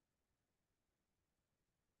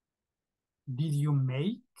 Did you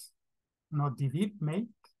make? No, did it make?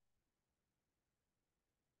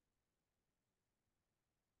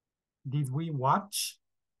 Did we watch?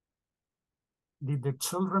 Did the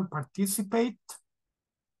children participate?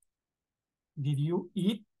 Did you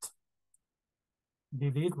eat?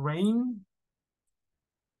 Did it rain?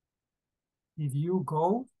 Did you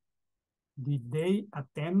go? Did they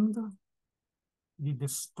attend? Did the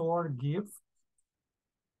store give?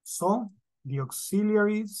 So the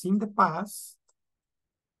auxiliaries in the past,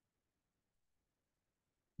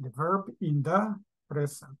 the verb in the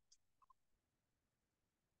present.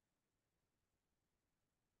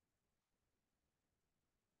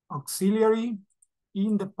 Auxiliary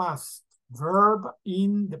in the past, verb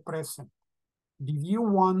in the present. Did you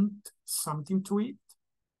want something to eat?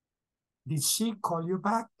 Did she call you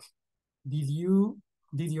back? Did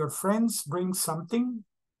your friends bring something?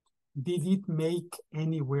 Did it make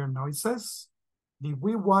any weird noises? Did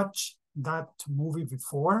we watch that movie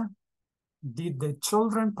before? Did the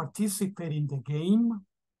children participate in the game?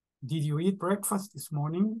 Did you eat breakfast this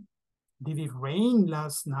morning? Did it rain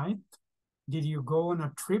last night? Did you go on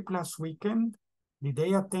a trip last weekend? Did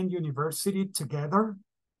they attend university together?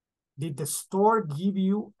 Did the store give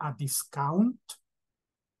you a discount?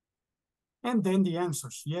 And then the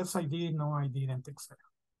answers. Yes, I did. No, I didn't, etc.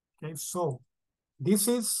 Okay, so this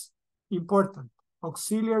is important.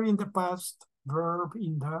 Auxiliary in the past, verb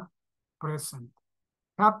in the present.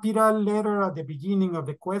 Capital letter at the beginning of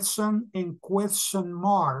the question and question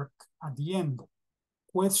mark at the end.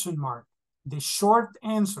 Question mark. The short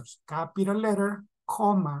answers, capital letter,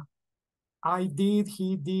 comma, I did,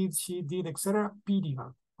 he did, she did, etc. Period,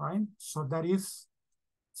 right? So that is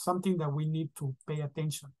something that we need to pay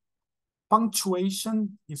attention.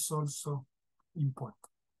 Punctuation is also important.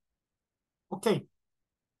 Okay.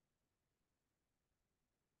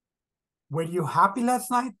 Were you happy last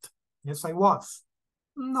night? Yes, I was.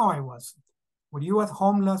 No, I wasn't. Were you at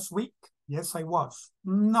home last week? Yes, I was.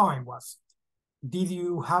 No, I wasn't. Did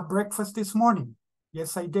you have breakfast this morning?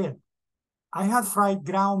 Yes, I did. I had fried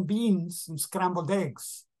ground beans and scrambled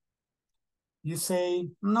eggs. You say,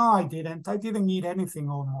 no, I didn't. I didn't eat anything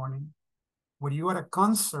all morning. Were you at a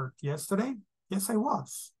concert yesterday? Yes, I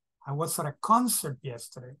was. I was at a concert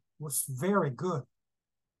yesterday. It was very good.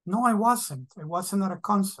 No, I wasn't. I wasn't at a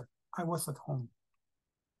concert. I was at home.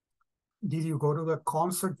 Did you go to the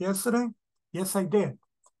concert yesterday? Yes, I did.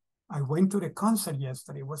 I went to the concert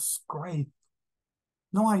yesterday. It was great.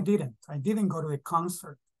 No, I didn't. I didn't go to the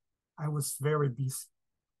concert. I was very busy.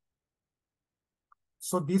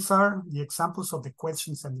 So these are the examples of the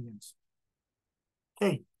questions and the answers.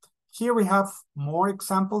 Okay, here we have more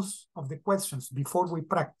examples of the questions before we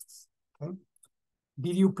practice. Okay.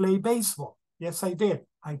 Did you play baseball? Yes, I did.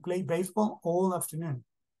 I played baseball all afternoon.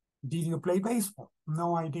 Did you play baseball?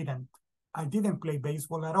 No, I didn't. I didn't play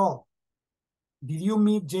baseball at all. Did you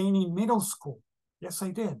meet Jane in middle school? Yes, I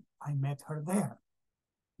did. I met her there.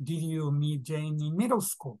 Did you meet Jane in middle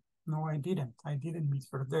school? No, I didn't. I didn't meet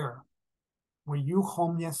her there. Were you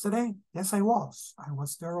home yesterday? Yes, I was. I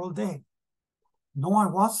was there all day. No, I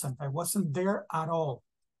wasn't. I wasn't there at all.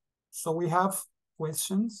 So we have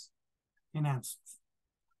questions and answers.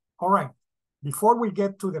 All right. Before we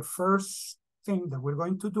get to the first thing that we're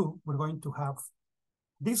going to do, we're going to have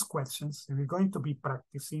these questions and we're going to be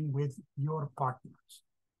practicing with your partners.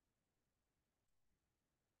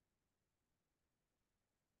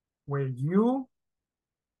 Where you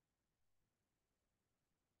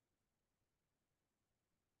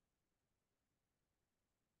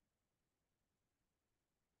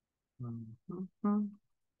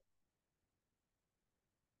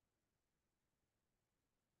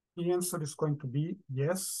the answer is going to be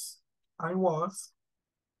yes, I was,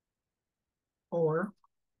 or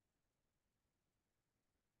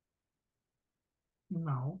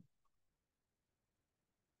no,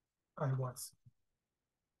 I was.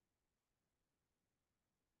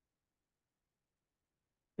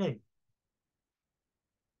 Hey,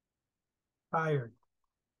 tired,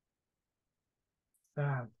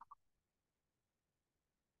 sad,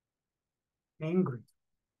 angry,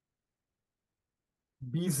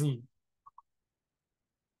 busy,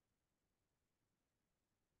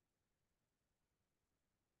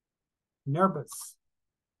 nervous,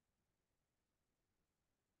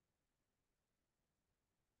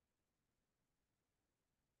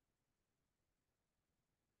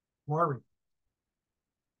 worried,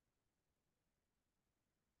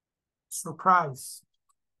 surprised,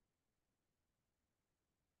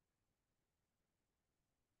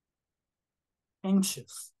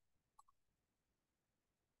 anxious,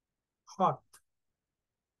 hot,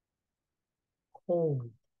 cold,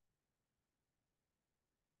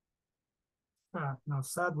 sad. Now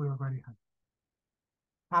sad we already have.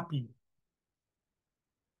 Happy,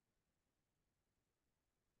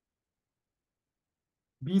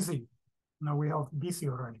 busy. Now we have busy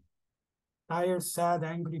already. Tired, sad,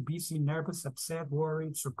 angry, busy, nervous, upset,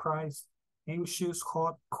 worried, surprised, anxious,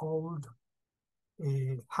 hot, cold,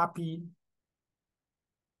 happy.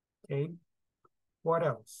 Okay. What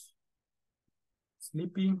else?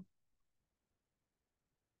 Sleepy,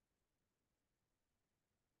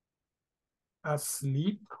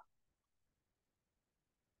 asleep,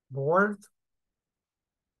 bored.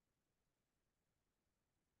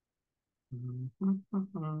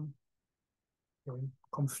 Okay.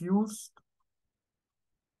 Confused,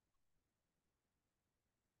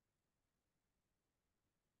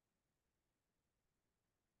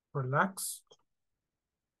 relaxed.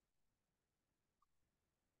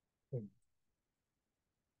 Okay.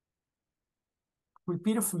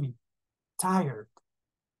 Repeat it for me. Tired,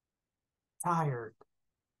 tired,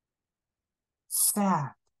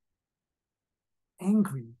 sad,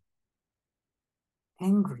 angry,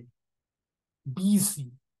 angry,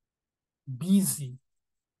 busy, busy,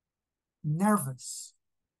 nervous,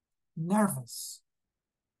 nervous,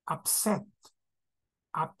 upset,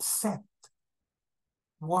 upset,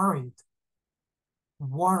 worried,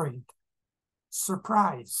 worried,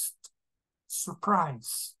 surprised,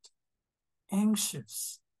 surprised,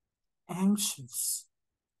 anxious, anxious,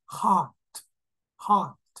 hot,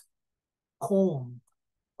 hot, cold,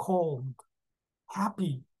 cold,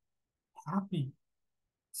 happy, happy,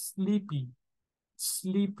 sleepy,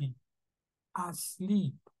 sleepy,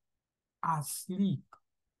 asleep, asleep,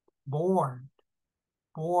 bored,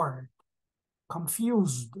 bored,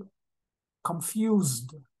 confused,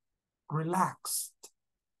 confused, relaxed,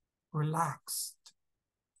 relaxed.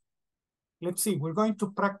 Let's see, we're going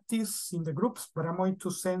to practice in the groups, but I'm going to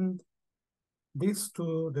send this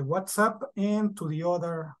to the WhatsApp and to the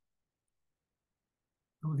other,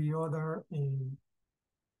 I'm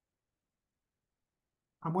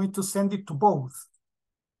going to send it to both.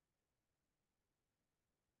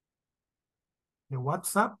 The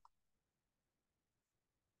WhatsApp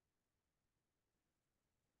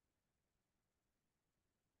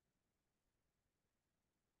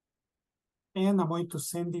and I'm going to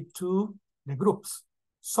send it to the groups.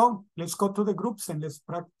 So let's go to the groups and let's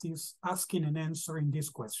practice asking and answering this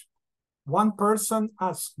question. One person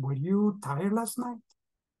asked, were you tired last night?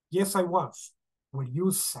 Yes, I was. Were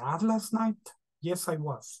you sad last night? Yes, I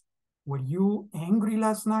was. Were you angry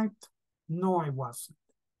last night? No, I wasn't.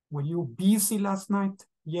 Were you busy last night?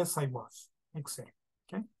 Yes, I was, etc.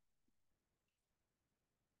 Okay.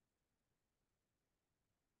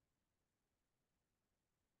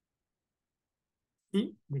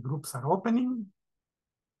 See, the groups are opening.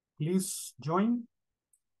 Please join.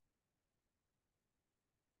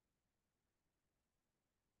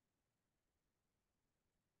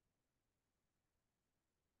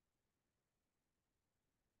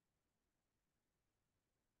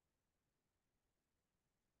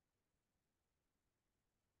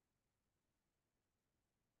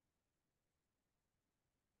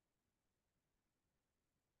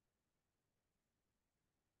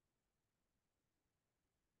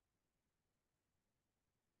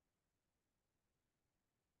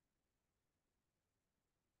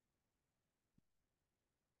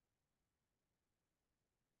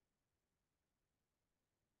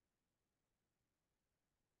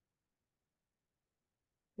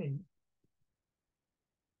 Okay.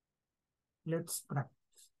 Let's practice.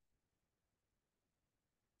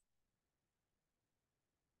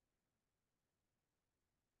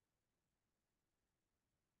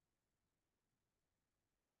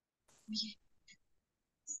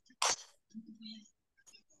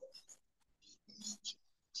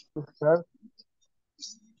 To start,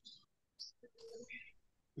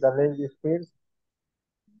 the ladies first.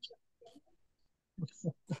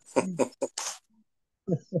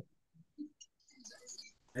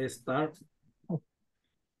 I start.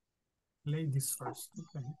 Ladies first.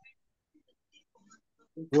 Okay.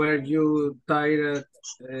 Were you tired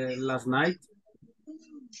last night?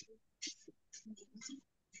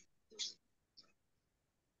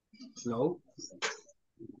 No.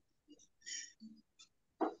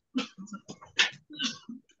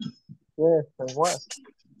 Yes, I was.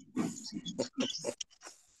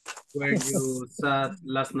 Were you sad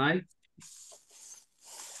last night?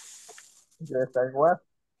 Yes, I was.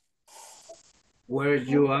 Were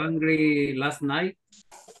you angry last night?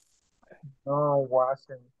 No, I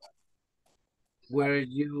wasn't. Were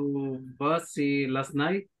you busy last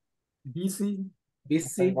night? Busy.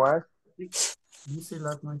 Yes, I Busy? was. Busy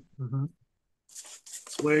last night. Mm-hmm.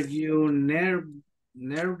 Were you nervous?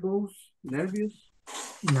 Nervous.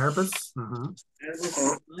 Uh-huh. Nervous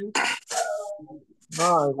last night? No,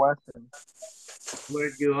 I wasn't.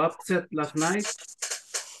 Were you upset last night?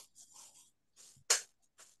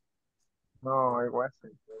 No, I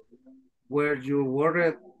wasn't. Were you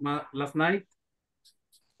worried last night?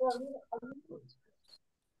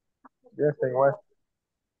 Yes, I was.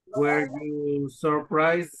 Were you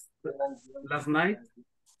surprised last night?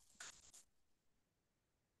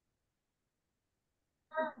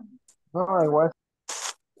 No, I was.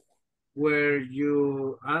 Were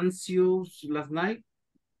you anxious last night?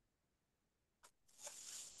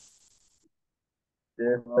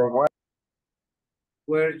 Yes, I was.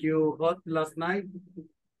 Were you hot last night?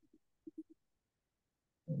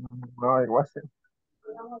 No, I wasn't.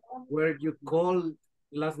 Were you cold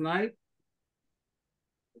last night?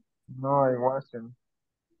 No, I wasn't.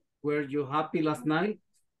 Were you happy last night?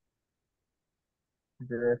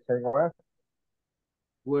 Yes, I was.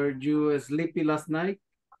 Were you sleepy last night?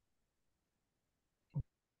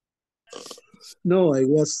 No, I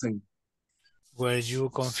wasn't. Were you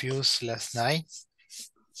confused last night?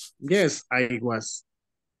 Yes, I was.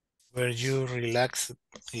 Were you relaxed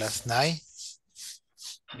last night?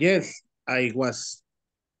 Yes, I was.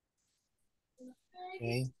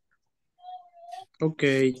 Okay,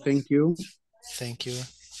 Okay, thank you. thank you.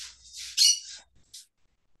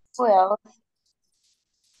 Well,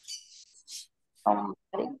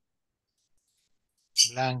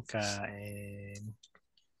 Blanca,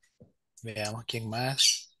 veamos quién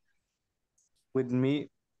más. With me,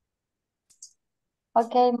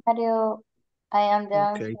 okay, Mario, I am the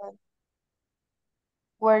Okay. answer.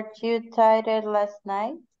 Were you tired last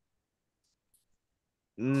night?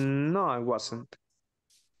 no, I wasn't.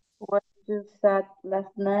 Were you sad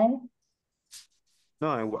last night? No,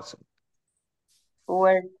 I wasn't.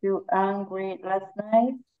 Were you angry last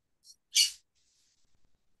night?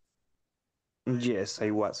 Yes,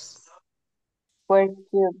 I was. Were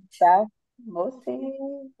you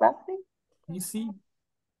busy Busy.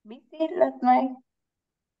 last night?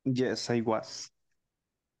 Yes, I was.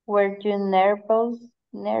 Were you nervous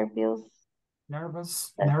Nervous.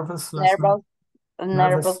 last Nervous last night.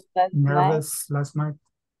 nervous last night? Nervous last night.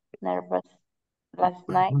 Nervous last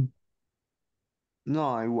night? Mhm. No,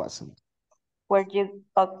 I wasn't. Were you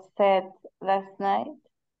upset last night?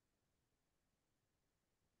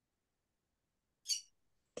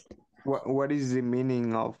 What is the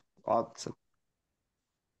meaning of upset?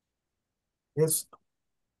 Yes.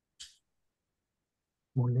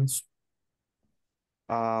 Molesto.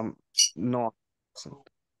 No, I wasn't.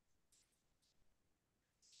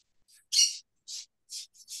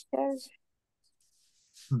 Yes.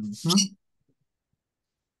 Mhm. Finish.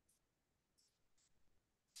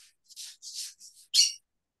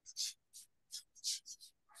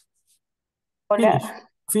 Hola.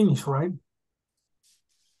 Finish, right?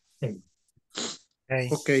 Okay. Okay.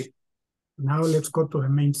 Okay. Now let's go to the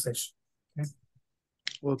main session. Okay.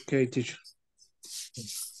 Okay, teacher.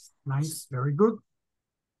 Nice. Very good.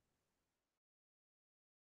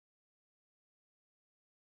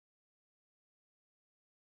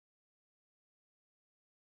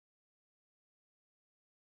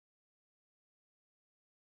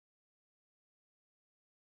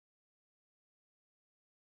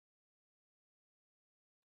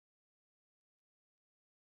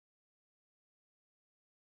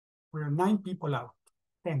 We're 9 people out.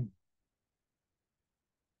 10.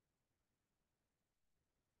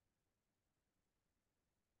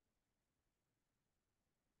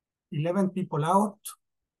 11 people out.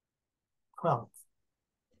 12.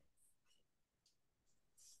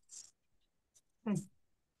 Okay.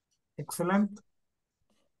 Excellent.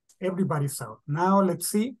 Everybody's out. Now let's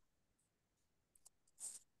see.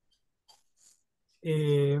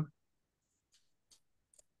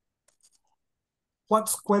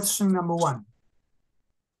 What's question number 1?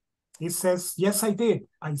 It says, yes, I did.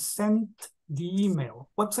 I sent the email.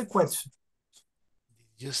 What's the question?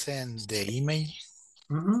 Did you send the email?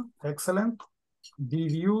 Excellent.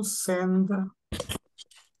 Did you send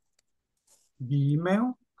the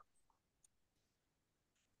email?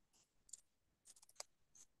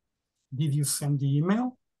 Did you send the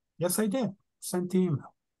email? Yes, I did. Send the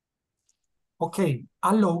email. Okay,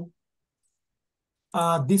 hello.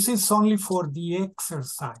 This is only for the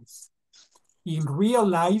exercise. In real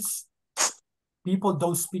life, people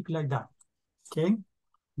don't speak like that, okay?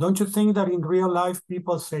 Don't you think that in real life,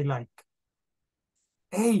 people say like,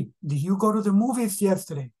 hey, did you go to the movies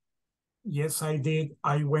yesterday? Yes, I did.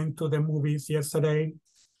 I went to the movies yesterday.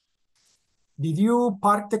 Did you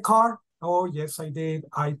park the car? Oh, yes, I did.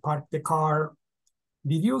 I parked the car.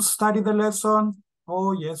 Did you study the lesson?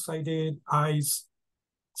 Oh, yes, I did. I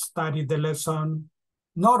studied the lesson.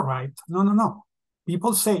 Not right. No, no, no.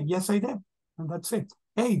 People say, yes, I did. And that's it.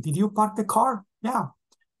 Hey, did you park the car? Yeah.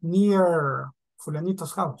 Near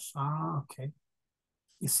Fulanito's house. Ah, okay.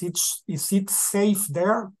 Is it safe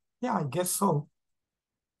there? Yeah, I guess so.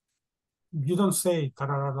 You don't say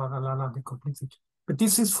the complete. But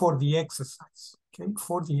this is for the exercise. Okay,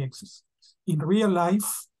 for the exercise. In real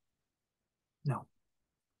life, no.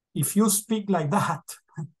 If you speak like that,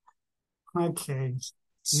 okay,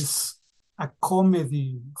 it's a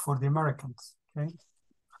comedy for the Americans, okay?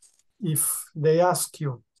 If they ask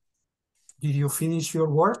you, did you finish your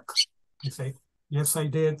work? You say, yes, I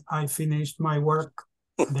did. I finished my work.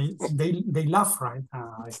 They laugh, right?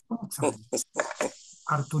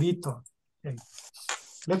 Arturito. Okay.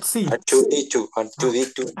 Let's see. R2D2.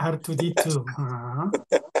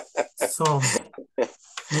 So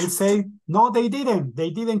they say, no, they didn't. They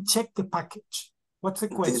didn't check the package. What's the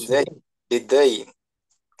question? Did they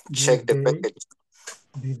check the package?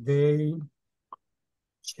 Did they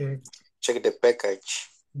check the package?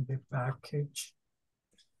 The package.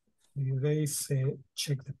 Did they say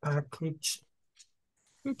check the package?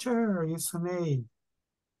 Teacher, is an A.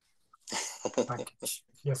 Package.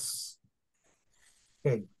 Yes.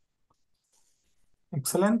 Okay.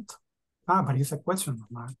 Excellent. But it's a question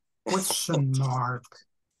mark. Question mark.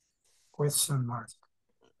 Question mark.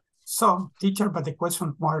 So, teacher, but the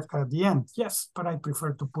question mark at the end. Yes, but I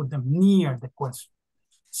prefer to put them near the question.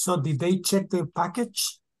 So, did they check the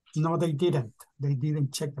package? No, they didn't. They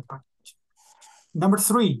didn't check the package. Number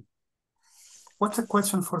 3. What's the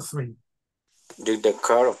question for 3? Did the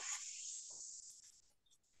car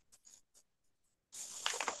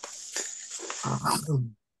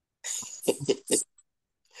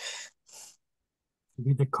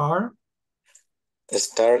did the car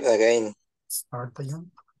start again? Start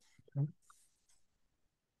again. Okay.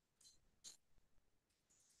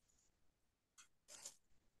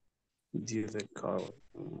 Did the car,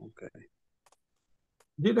 okay.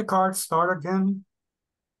 Did the car start again?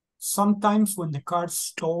 Sometimes when the car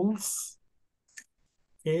stalls,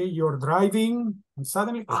 okay, you're driving and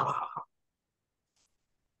suddenly,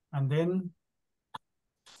 and then.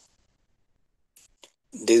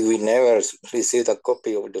 Did we never receive a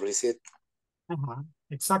copy of the receipt?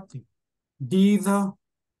 Exactly. Did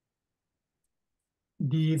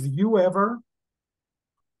you ever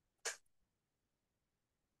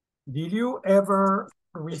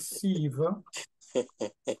receive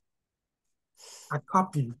a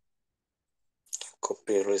copy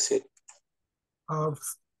receipt of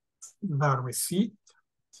the receipt?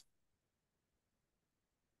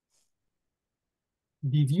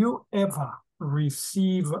 Did you ever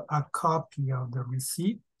receive a copy of the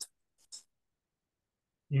receipt?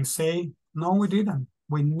 You say, no, we didn't.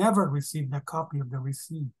 We never received a copy of the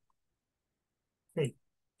receipt. Okay.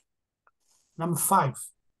 Number 5.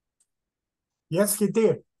 Yes, he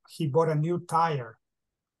did. He bought a new tire.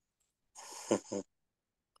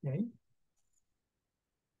 Okay.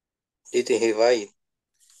 Did he buy?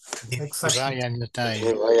 Exactly. Buy a new tire. Did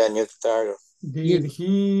he buy a new tire? Did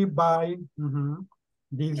he buy?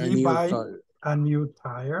 Did he buy a new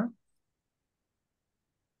tire?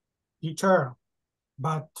 Teacher,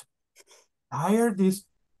 but tire, this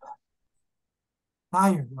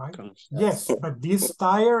tire, right? Yes, but this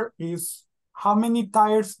tire is, how many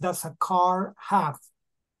tires does a car have?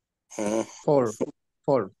 4.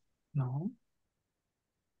 No.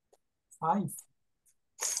 5.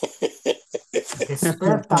 The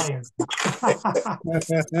spare tire.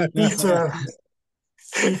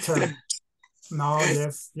 Teacher. No,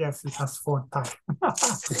 yes, it has 4 tires.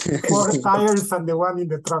 4 tires and the one in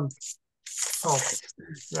the trunk. So,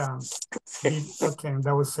 yeah. Okay,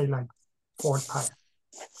 that would say like 4 tires.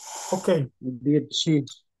 Okay.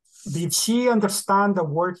 Did she understand the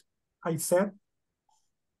word I said?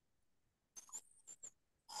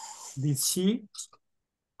 Did she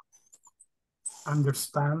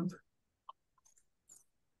understand?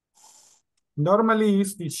 Normally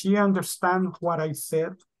is, did she understand what I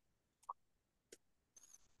said?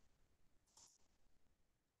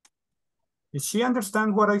 Did she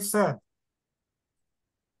understand what I said?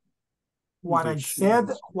 What I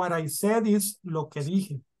said is lo que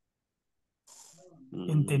dije.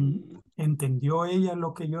 ¿Entendió ella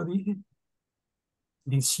lo que yo dije?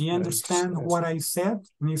 Did she understand what I said?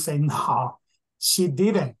 And you say, no, she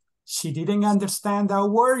didn't. She didn't understand a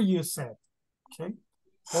word you said. Okay.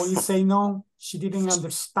 Or you say, no, she didn't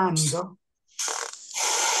understand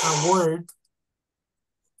a word.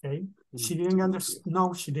 Okay. She didn't understand.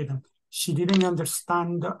 No, she didn't. She didn't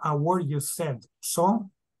understand a word you said. So,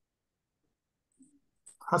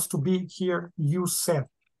 has to be here, you said.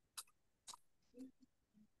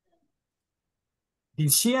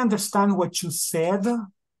 Did she understand what you said?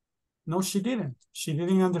 No, she didn't. She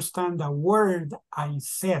didn't understand a word I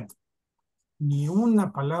said. Ni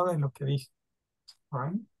una palabra de lo que dije.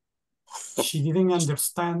 Right? She didn't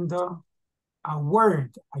understand a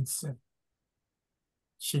word I said.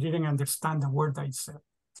 She didn't understand the word I said.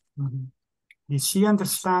 Did she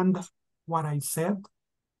understand what I said?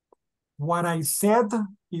 What I said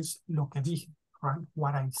is lo que dije, right?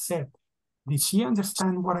 What I said. Did she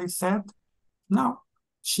understand what I said? No,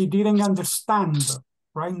 she didn't understand,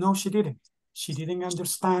 right? No, she didn't. She didn't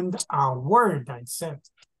understand a word I said.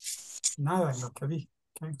 Nada de lo que dije.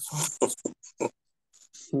 Okay, so.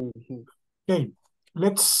 Okay,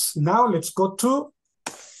 let's go to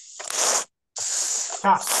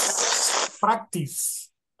task, practice.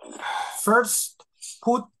 First,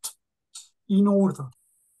 put in order.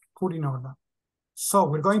 Put in order. So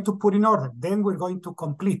we're going to put in order. Then we're going to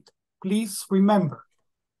complete. Please remember.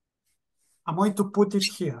 I'm going to put it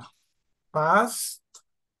here. Past.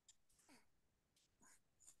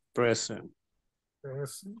 Present.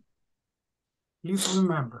 Present. Please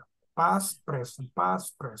remember. Past, present,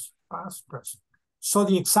 past, present, past, present. So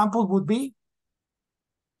the example would be?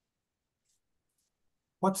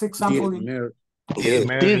 What's the example? Did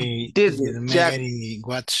Mary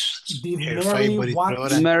watch her favorite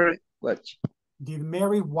program? Did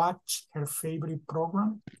Mary watch her favorite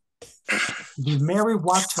program? Did Mary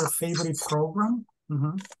watch her favorite program?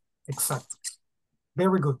 Exactly.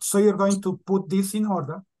 Very good. So you're going to put this in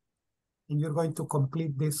order and you're going to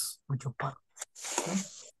complete this with your part. Okay?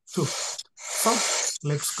 2. So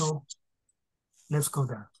let's go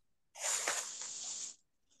there.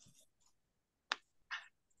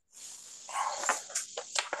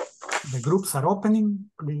 The groups are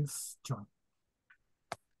opening. Please join.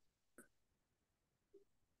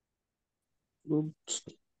 Oops.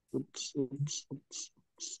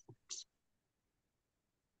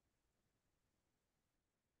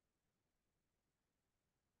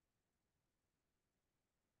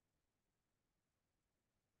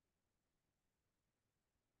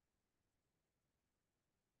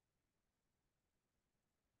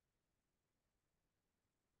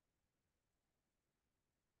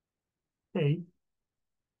 Okay.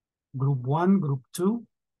 Group 1, group 2.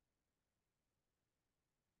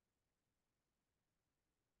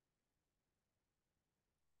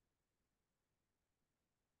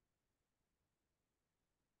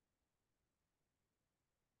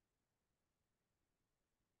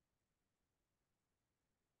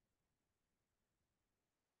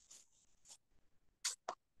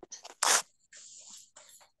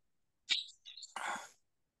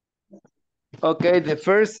 Okay, the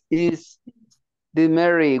first is, did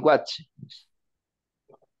Mary watch?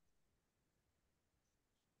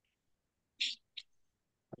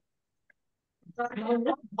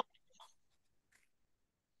 The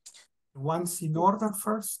ones in order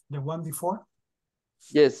first, the one before?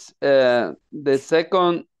 Yes, the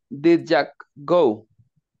second, did Jack go?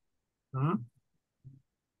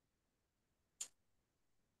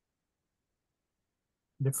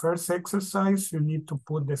 The first exercise, you need to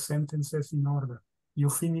put the sentences in order. You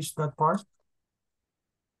finished that part?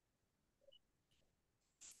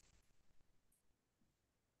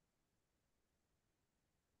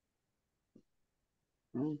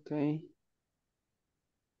 Okay.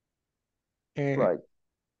 Right.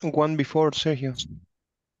 One before, Sergio.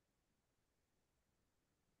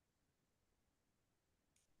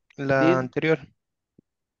 La Did anterior.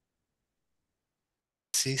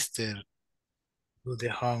 Sister, do the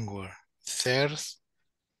homework. Third,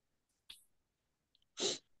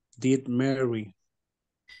 Did Mary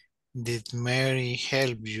did Mary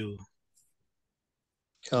help you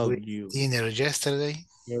help with you dinner yesterday?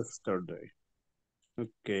 yesterday?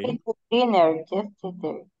 Okay. It's dinner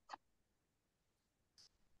yesterday.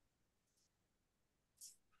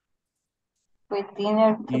 With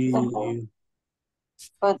dinner yesterday. Did,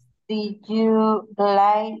 But did you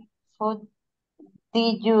like food?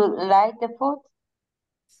 Did you like the food?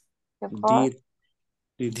 The food?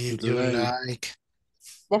 did you Did you like like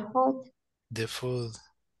The food? the food?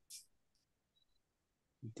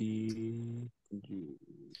 did you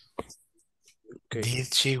okay.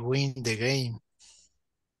 Did she win the game?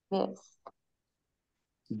 Yes.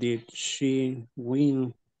 Did she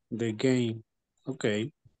win the game?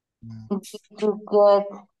 Okay. Did you get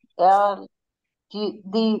uh,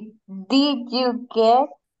 did you get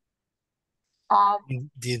at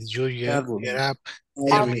Did you get Early. up at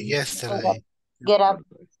early Early yesterday? get up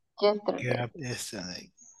yesterday. Get yesterday? up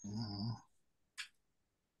yesterday. Mm.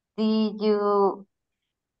 Did you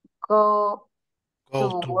go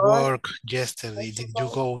Go to to work work yesterday. Did you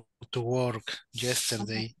yesterday? go to work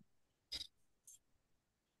yesterday?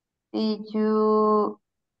 Did you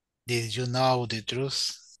Did you know the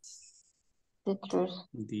truth? the truth?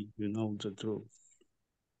 Did you know the truth?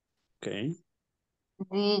 Okay.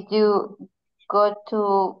 Did you go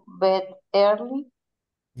to bed early?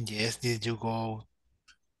 Yes, did you go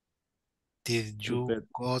To bed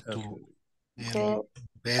to early. early Bed,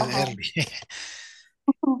 bed early?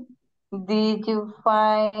 Did you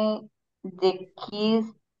find the keys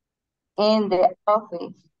in the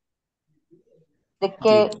office? Did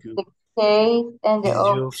you The case in the Did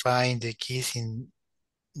office. you find the keys in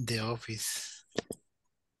the office?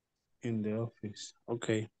 in the office?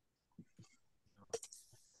 Okay.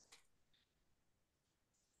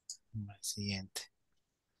 Siguiente.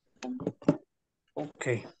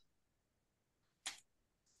 Okay.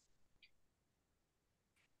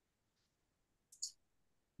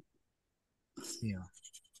 Sí, va.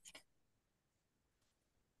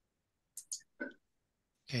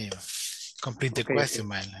 Okay, va. Complete the Okay, question,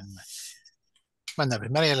 man. Bueno, la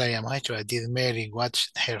primera ya la habíamos hecho. Did Mary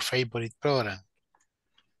watch her favorite program?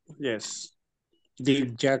 Yes.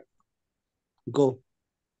 Did Jack go?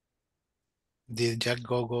 Did Jack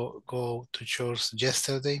go to church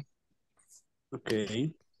yesterday?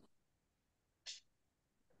 Okay.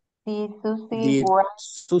 Did Susie Did write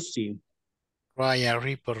Susie Write a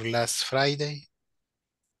report last Friday?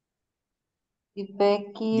 Did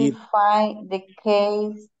Becky did find the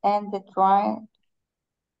case and the drawer?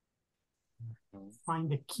 Find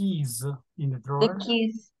the keys in the The drawer.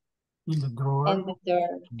 keys In the drawer. in the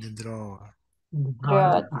drawer. In the drawer. In the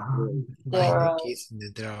drawer. Drawer. In the Find the Drawer. keys in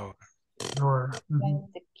the drawer. drawer. Find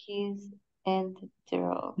the keys in the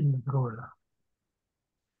drawer. In the drawer.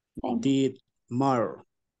 Thank you. did Mar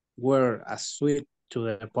wear a suit to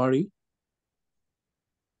the party?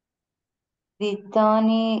 Did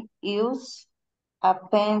Tony use a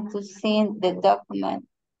pen to sign the document?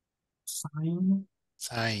 Sign.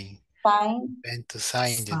 Sign. Sign, Pen to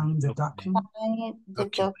sign the Sign the document. document. sign the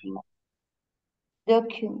Document.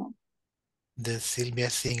 document. Did Sylvia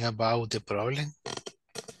sing about the problem?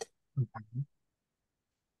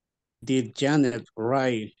 Did Janet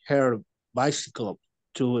ride her bicycle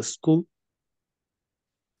to school?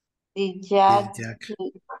 Did Did Jack Jack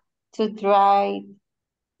to drive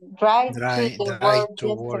to the drive work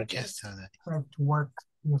to work yesterday? yesterday? Tried to work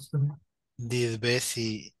yesterday. Did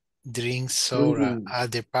Bessie drink soda Drinking.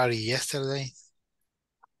 at the party yesterday?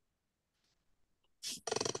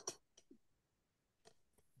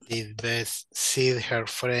 Did Bess see her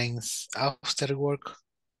friends after work?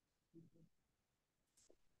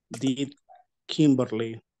 Did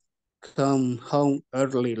Kimberly come home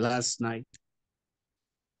early last night?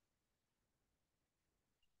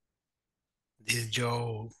 Did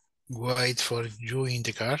Joe wait for you in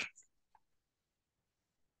the car?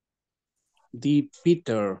 Did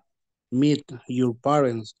Peter meet your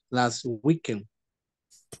parents last weekend?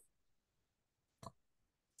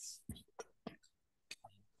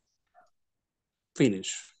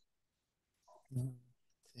 Finish.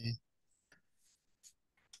 Sí.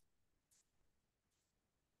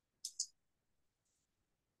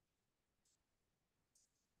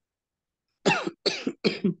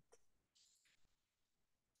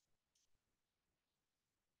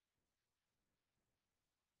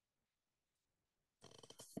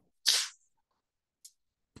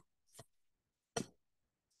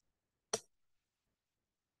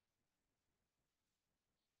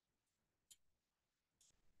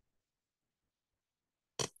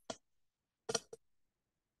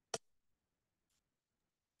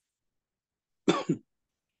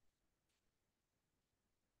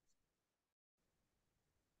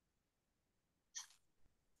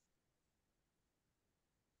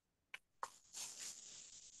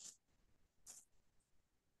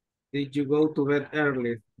 Did you go to bed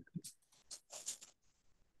early?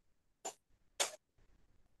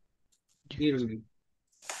 Early.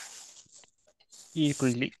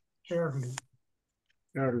 Early. Early.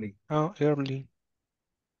 Early. Oh, early.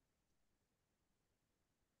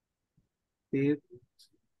 Did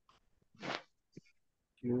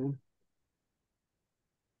you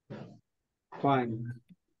find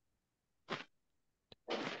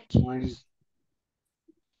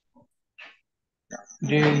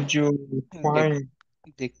Did you find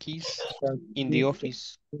The keys the in the key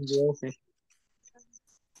office? in the office?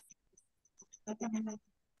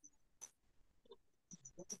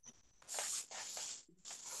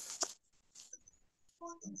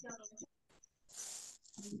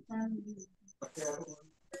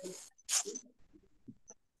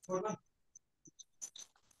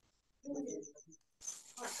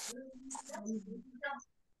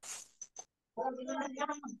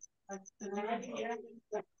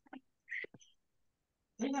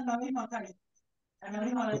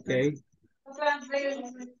 Okay.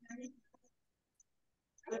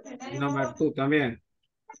 Número 2 también.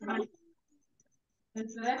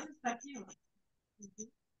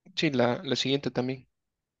 Sí, la siguiente también.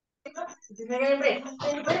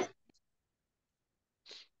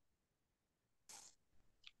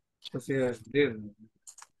 Así es. Did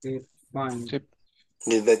find. Sí,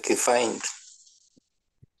 Did Becky find?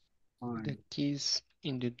 the keys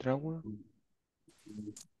in the drawer.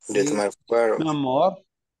 Did Mark wear? Mi amor.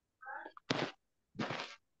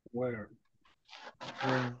 Where?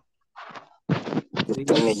 Where? Can you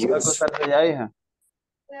 ¿Puedo use? acostarte ya, hija?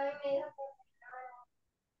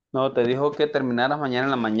 No, te dijo que terminaras mañana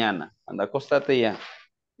en la mañana. Anda, acostate ya.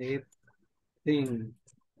 Did think.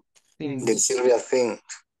 Did Sylvia think?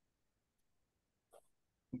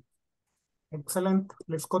 Excellent.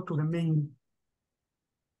 Let's go to the main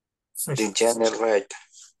session. Did Janet write?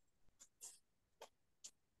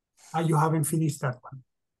 You haven't finished that one.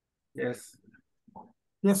 Yes.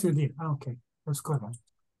 Yes, you did. Okay, let's go then.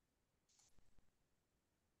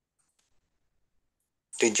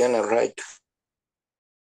 Did Janet write?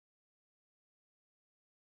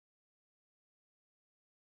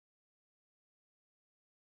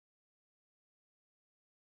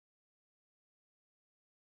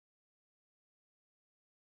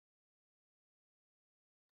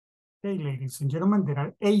 Okay, ladies and gentlemen, there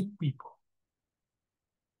are 8 people.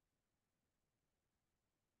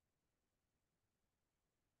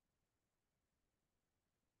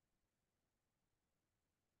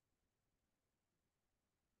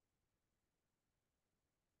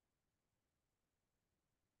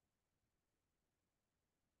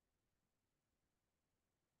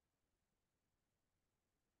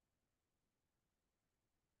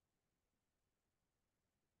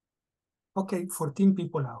 Okay, 14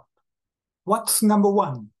 people out. What's number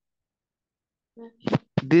 1?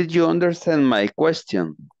 Did you understand my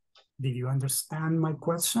question? Did you understand my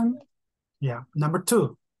question? Yeah. Number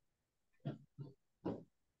 2.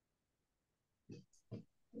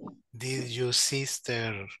 Did your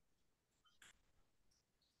sister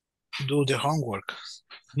do the homework?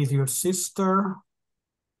 Did your sister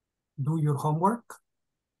do your homework?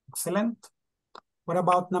 Excellent. What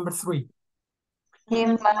about number 3?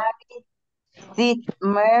 Did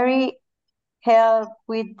Mary help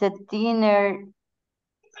with the dinner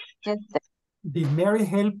yesterday? Did Mary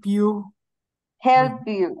help you? Help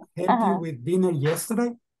you. Help you with dinner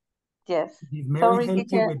yesterday? Yes. Did Mary Sorry, help you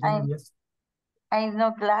teacher, with dinner yesterday? I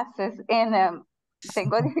know classes and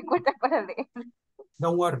tengo dificultad para leer.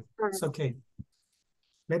 Don't worry, it's okay.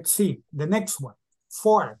 Let's see, the next one.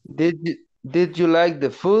 4. Did you like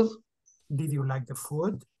the food? Did you like the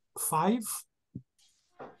food? 5.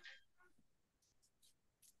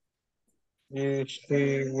 Did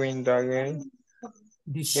she win the game?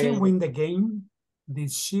 Did she win the game?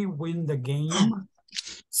 Did she win the game?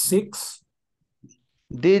 6.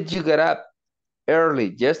 Did you get up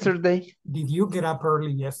early yesterday? Did you get up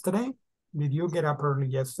early yesterday? Did you get up early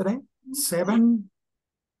yesterday? 7.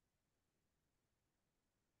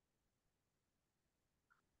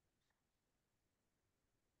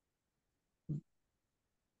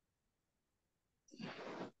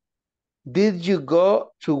 Did you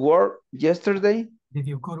go to work yesterday? Did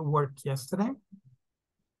you go to work yesterday?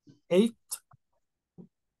 8.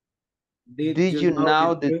 Did you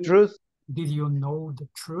know the truth? Did you know the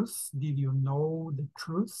truth? Did you know the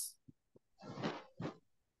truth?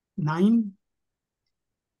 9.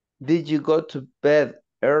 Did you go to bed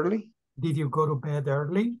early? Did you go to bed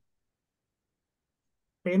early?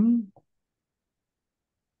 10.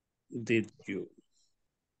 Did you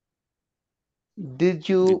Did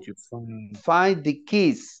you find the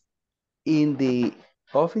keys in the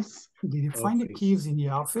Office? Did you find the keys in the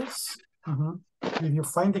office? Did you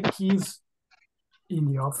find the keys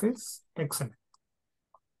in the office? Excellent.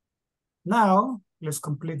 Now, let's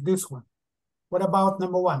complete this one. What about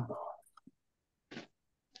number 1?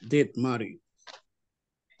 Did Mary?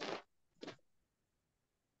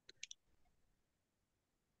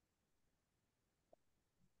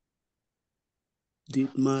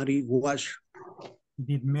 Did Mary watch?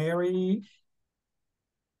 Did Mary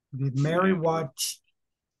watch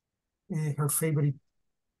her favorite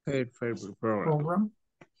program?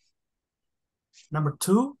 Number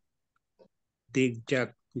 2. Did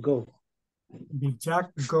Jack go? Did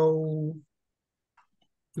Jack go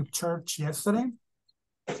to church yesterday?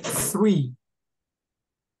 3.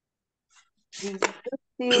 Did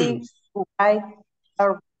Susie write a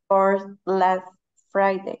report last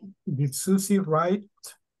Friday? Did Susie write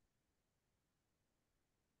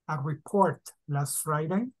a report last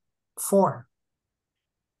Friday? 4.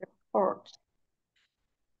 Report.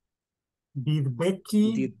 Did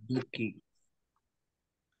Becky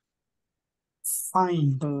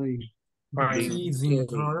find the keys in the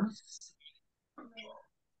drawer?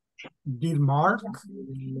 Did Mark?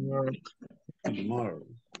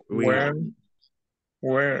 Where?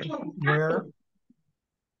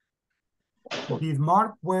 Did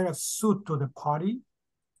Mark wear a suit to the party?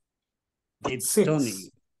 Did 6.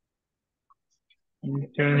 Tony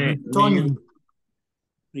Did Tony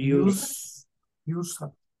use use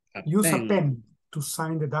a pen to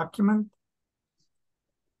sign the document?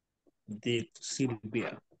 Did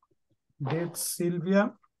Sylvia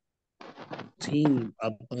think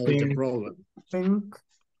about the problem?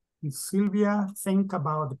 Did Sylvia think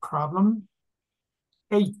about the problem?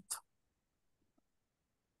 8.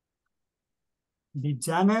 Did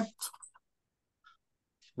Janet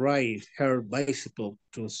ride her bicycle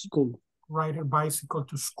to school? Ride her bicycle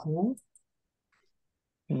to school?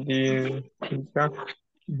 Did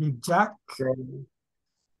Jack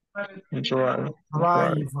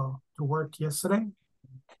drive to work yesterday?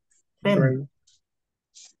 10.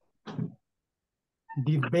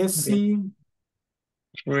 Did Bessie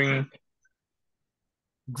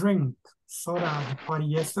drink soda at the party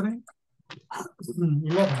yesterday?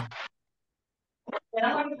 11.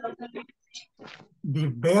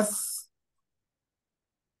 Did Beth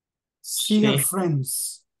see her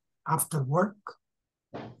friends after work?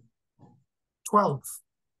 12.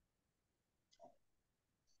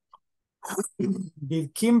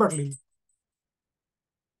 Did Kimberly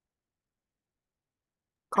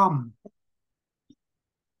come?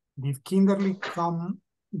 Did Kimberly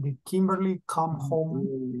come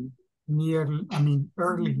home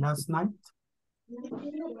early last night?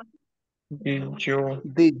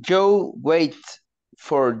 Did Joe wait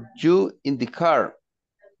for you in the car?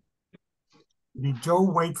 Did Joe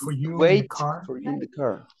wait for you in the car?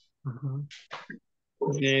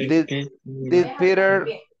 Did Peter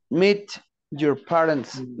meet your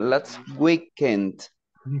parents last weekend?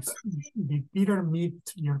 Did Peter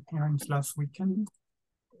meet your parents last weekend?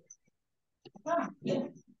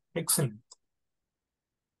 Excellent.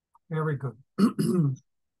 Very good.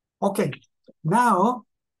 Okay, now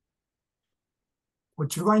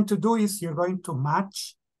what you're going to do is you're going to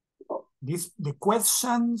match the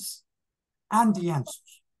questions and the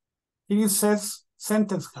answers. Here it says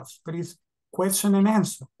sentence house, but it's question and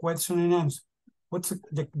answer, question and answer. What's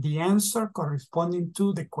the answer corresponding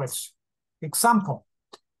to the question? Example,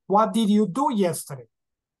 what did you do yesterday?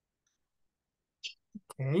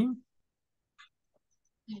 Okay.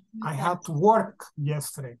 I had to work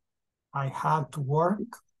yesterday. I had to work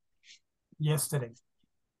yesterday.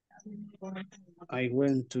 I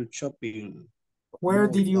went to shopping. Where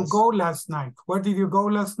did you go last night? Where did you go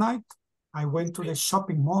last night? I went to the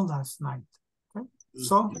shopping mall last night. Okay?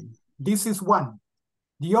 So this is one.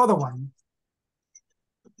 The other one,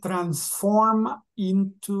 transform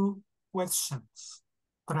into questions.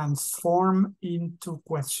 Transform into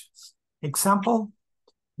questions. Example,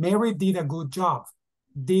 Mary did a good job.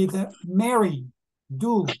 Did Mary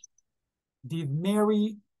do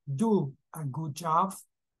a good job?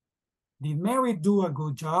 Did Mary do a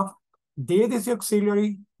good job? Did is the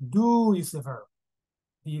auxiliary, do is the verb.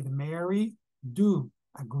 Did Mary do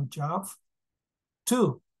a good job?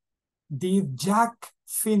 2, did Jack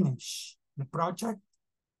finish the project?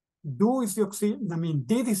 Do is the auxiliary,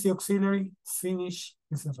 did is the auxiliary, finish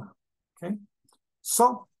is the verb. Okay,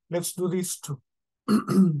 so let's do this too.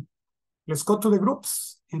 Let's go to the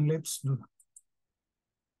groups and let's do that.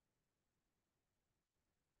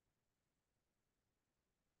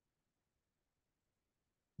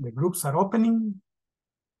 The groups are opening.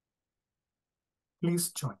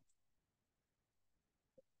 Please join.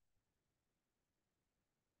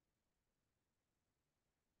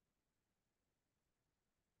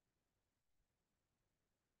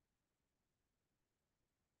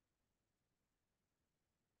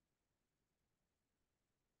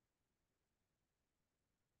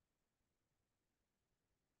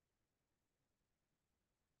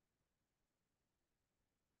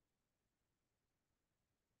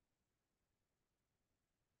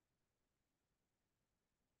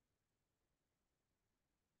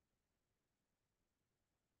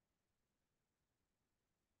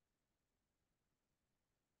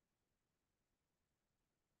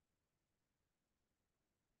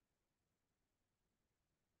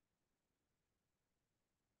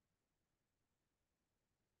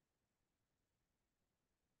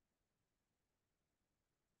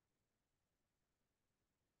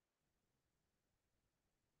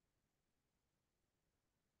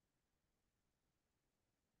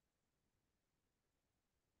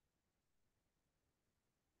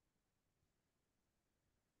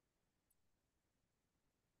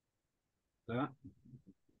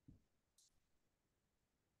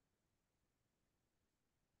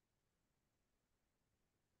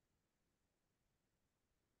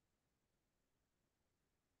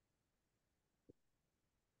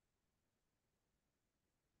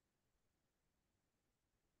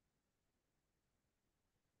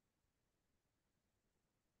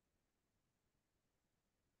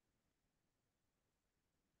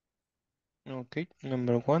 Okay,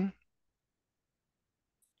 number 1.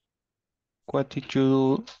 What did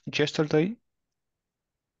you do yesterday?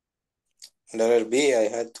 Letter B, I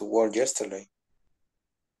had to work yesterday.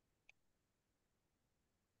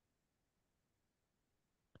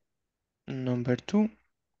 Number 2.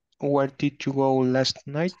 Where did you go last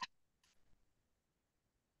night?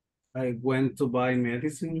 I went to buy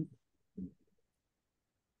medicine.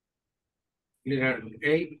 Letter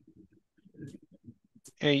A.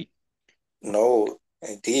 A. No,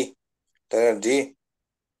 D. Letter D.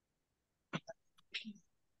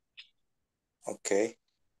 Okay.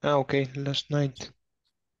 Okay, last night.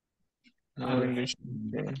 Number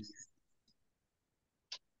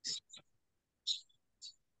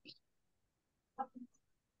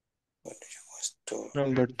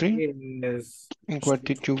 3. Yes. Where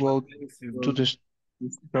did you go to the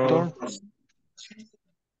store?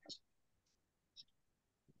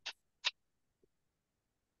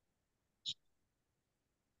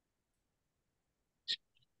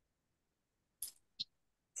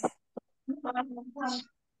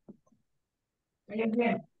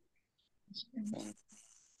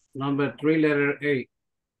 Number 3, letter A.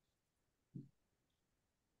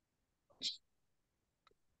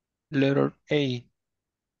 Letter A.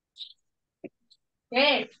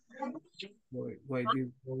 Why did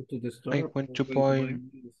you go to the store? I went to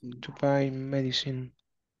buy medicine.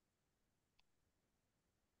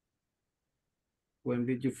 When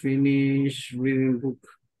did you finish reading book?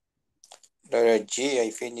 Letter G, I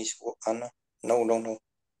finished. No.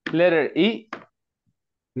 Letter E.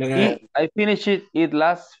 Letter E. I finished it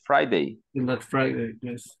last Friday. Last Friday,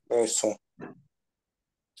 yes. Also.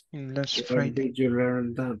 Last Where Friday. did you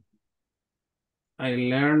learn that? I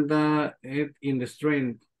learned it in the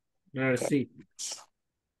street. Letter C.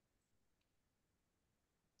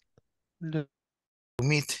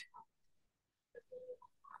 Meet.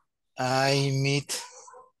 I meet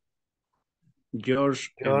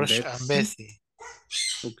George and Betsy.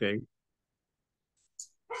 Okay.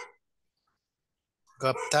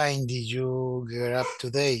 What time did you get up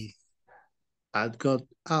today? I got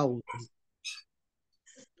out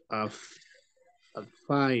at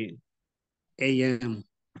 5 a.m.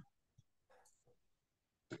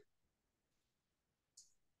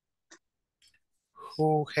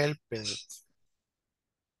 Who helped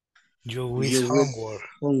you with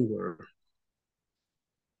homework?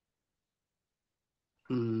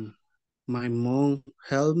 My mom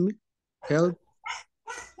helped me.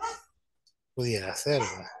 Pudiera ser,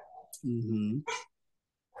 ¿verdad?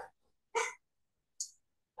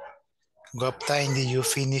 What time did you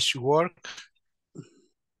finish work?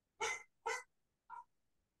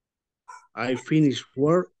 I finished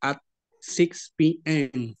work at 6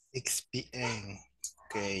 p.m. 6 p.m.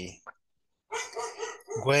 Okay.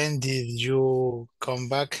 When did you come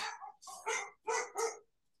back?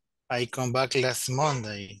 I come back last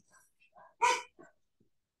Monday.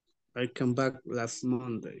 I come back last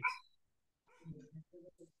Monday.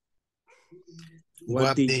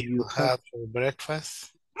 What did you have for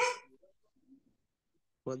breakfast?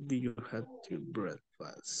 What did you have for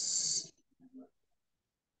breakfast?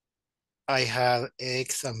 I had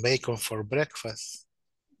eggs and bacon for breakfast.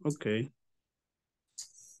 Okay.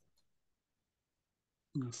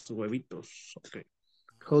 Los huevitos. Okay.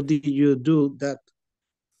 How did you do that?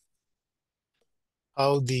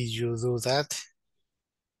 How did you do that?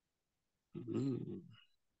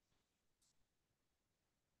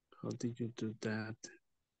 How did you do that?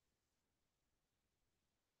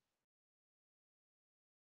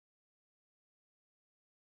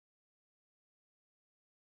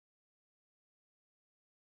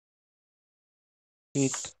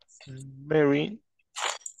 It's very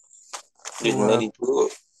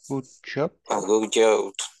Good job. Good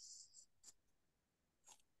job.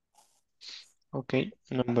 Okay,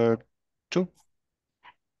 number 2.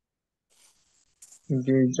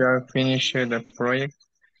 Did you finish the project?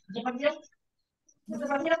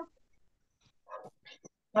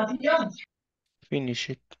 Finish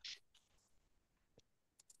it.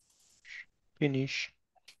 Finish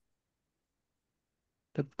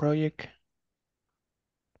the project.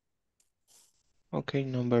 Okay,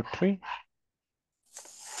 number 3.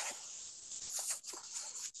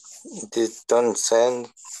 Don't send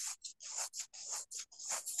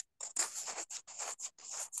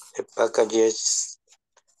packages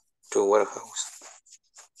to warehouse.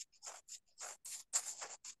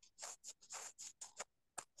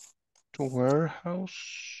 To warehouse.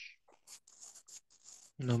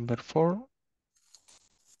 Number 4.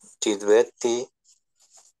 Did Betty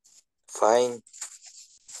find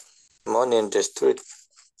money in the street?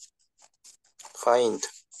 Find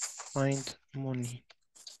Money.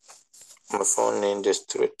 my phone in the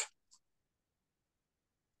street.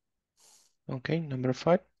 Okay, number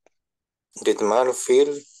 5. Did Mal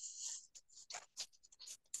feel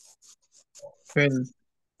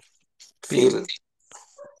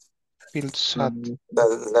Feel sad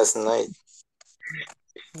last night?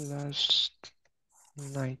 last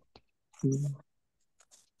night.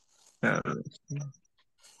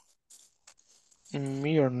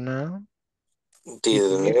 Mirna.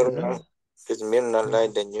 Did Mirna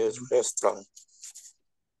like the new restaurant?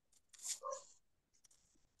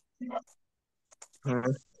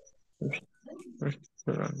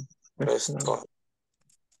 Restaurant.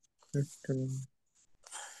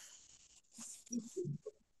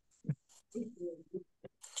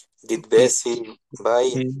 Did Bessie buy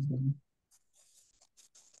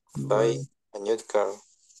a new car?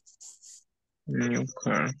 New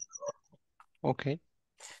car. Okay.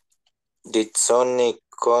 Did Sonny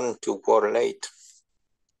come to work late?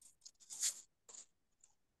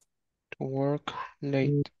 To work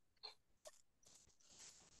late.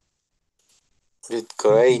 Did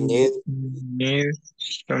Gray need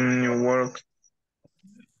some new work?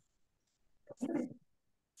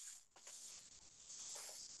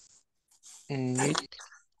 Need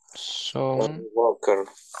some worker?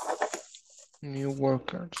 new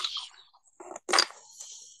workers.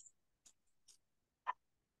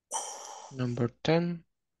 Number 10.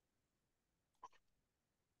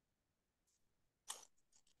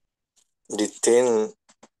 Did Tim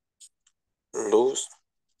lose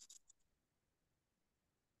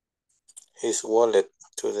his wallet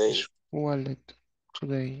today?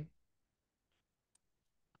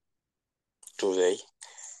 Today.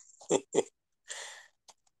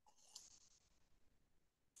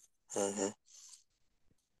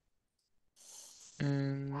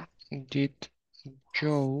 Did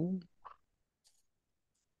Joe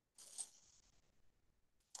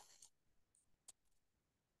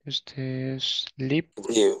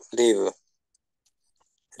leave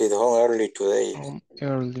home early today?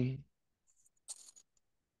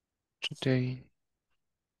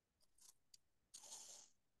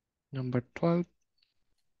 Number 12.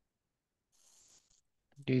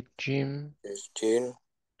 Did Jim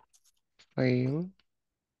fail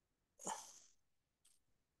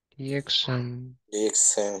the exam?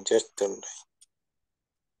 Yesterday.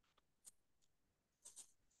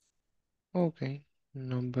 Okay.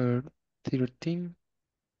 Number 13.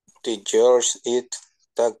 Did George eat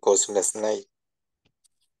tacos last night?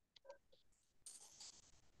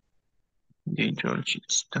 Did George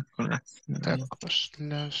eat Tacos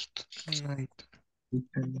last night.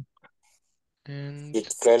 And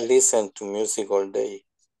did Fred listen to music all day?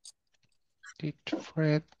 Did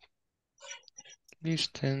Fred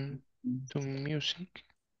listen to music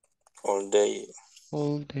all day?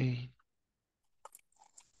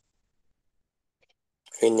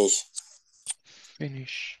 Finish.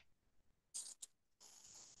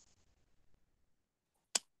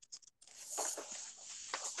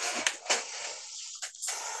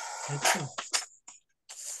 Excellent.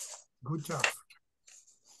 Good job.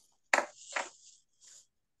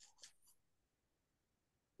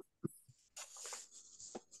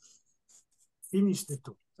 Finish the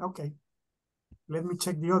 2. Okay. Let me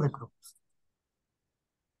check the other groups.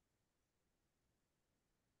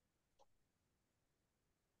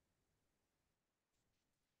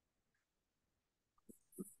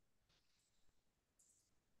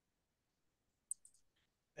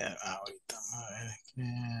 Ahorita vamos a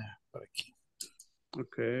ver por aquí.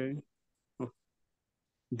 Okay. Oh.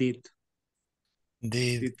 Did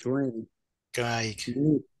rain? Cry.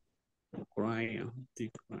 Cry.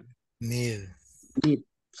 Need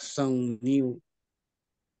some new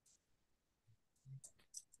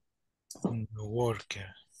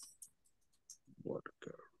worker.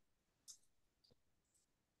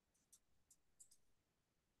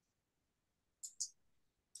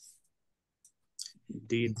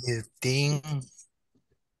 Did Tim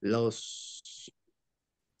lost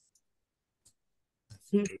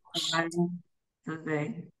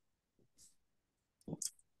today.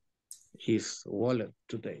 his wallet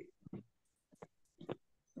today?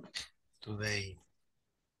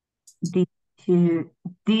 Did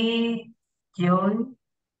Joy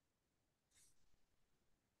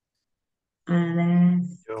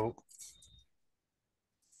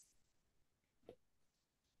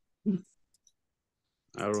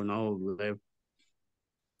I don't know. Left.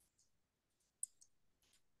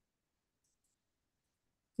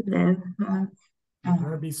 Left.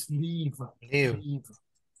 Verb is leave. Leave. Leave.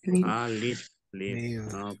 Leave. Ah, leave. Leave. Leave.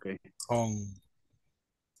 Ah, okay. Home.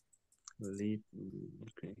 Leave.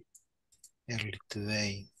 Okay. Early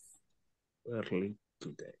today. Early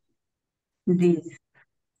today. This.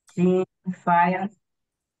 Gene file.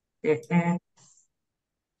 The X.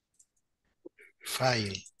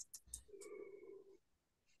 File.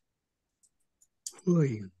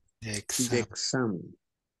 Uy, The the exam. exam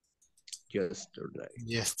yesterday.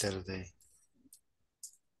 Yesterday.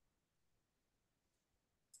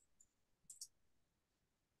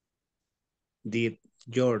 Did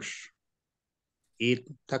George eat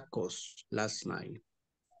tacos last night?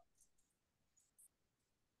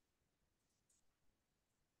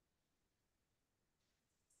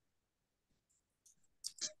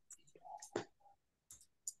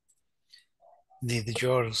 Did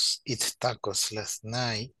yours eat tacos last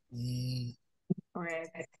night?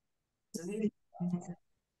 Correct.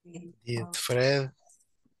 Did Fred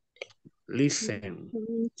Listen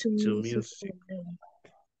to music.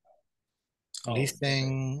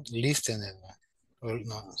 listen? Listen. Or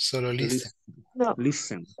no, solo listen. No,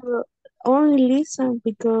 Listen. only listen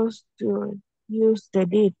because you use the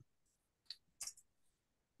did.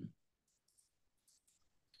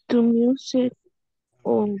 To music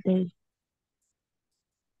all day.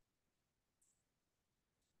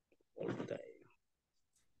 All day.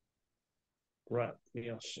 Rap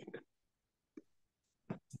music.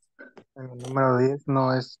 El número 10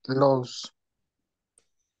 no es los.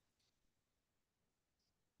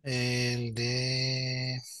 El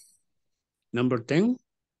de Number 10.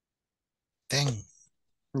 10.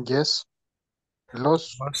 Yes.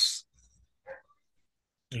 Los.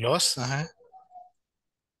 Los, ajá.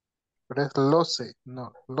 Pero es lose,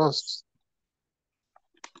 no, los.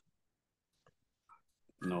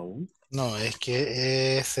 No. No, es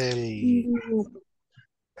que es el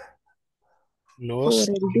los Por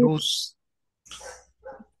el did. luz.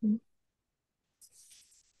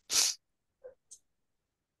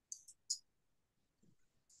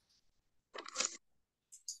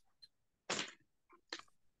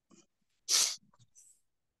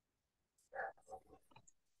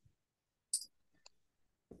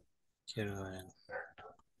 Quiero ver.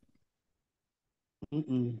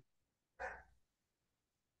 Mm-mm.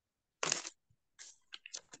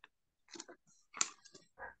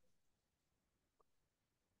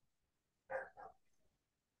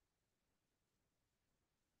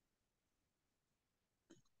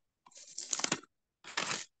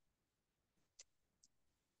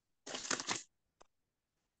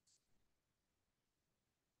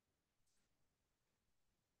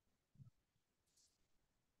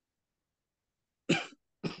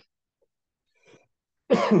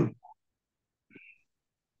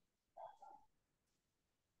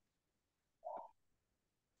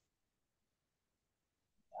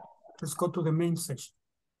 Let's go to the main section.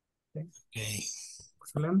 Okay.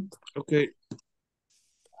 Excellent. Okay.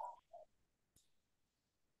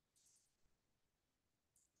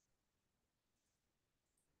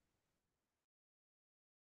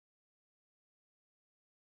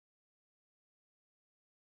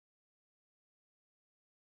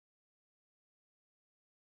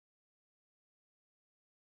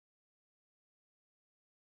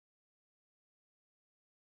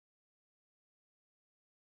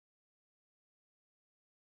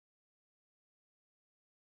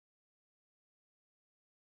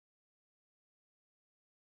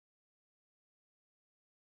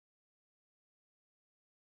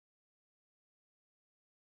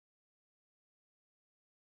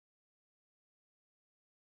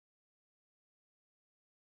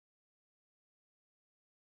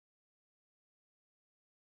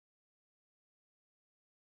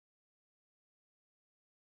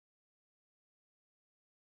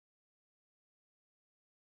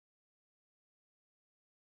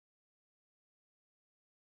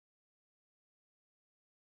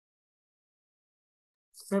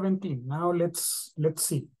 $17. Now let's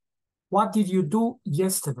see. What did you do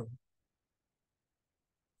yesterday?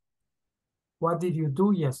 What did you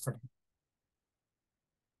do yesterday?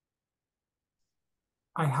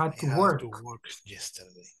 I had to work. To work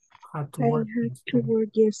yesterday. Had to I work had to yesterday. work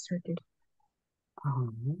yesterday.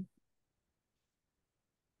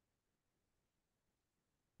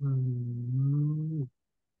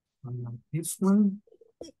 I like this one.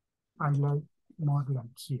 I like more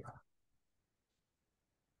like here.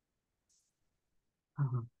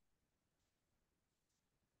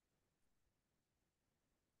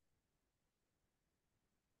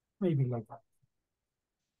 Maybe like that.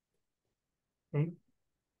 Okay.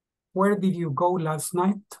 Where did you go last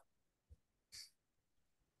night?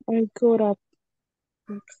 I got up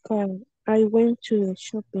in the car. I went to the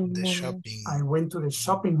shopping The mall. shopping. I went to the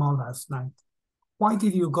shopping mall last night. Why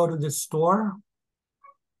did you go to the store?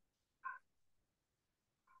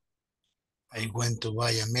 I went to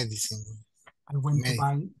buy a medicine. I went to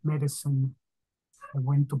buy medicine. I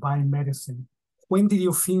went to buy medicine. When did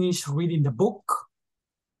you finish reading the book?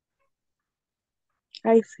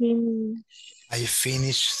 I finished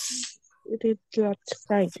it last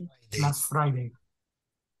Friday. Last Friday.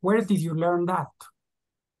 Where did you learn that?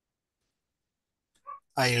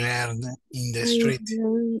 I learned in the I street.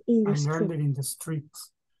 learned in the I learned street. it in the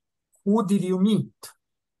streets. Who did you meet?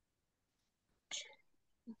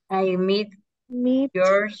 I meet Meet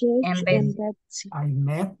George George and and Betsy. Betsy. I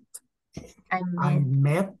met I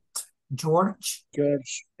met George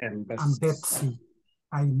George and and Betsy.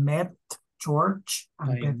 I met George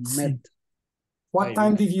and Betsy. What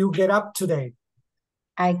time did you get up today?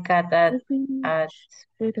 I got at 5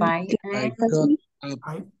 I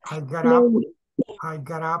a.m. got up. I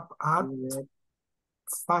got up at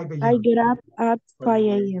 5 I a.m. get up at 5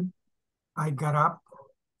 a.m. I got up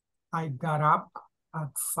at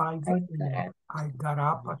 5 a.m. I got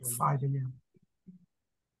up at 5 a.m.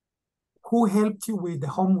 Who helped you with the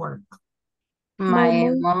homework? My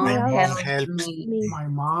mom mom helped helped me. My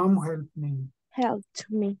mom helped me. Helped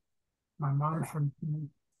me. My mom helped me.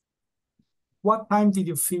 What time did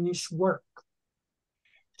you finish work?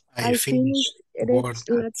 I finished it work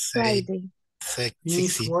last Friday.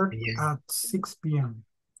 Finished work at 6 p.m.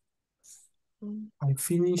 I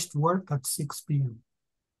finished work at 6 p.m.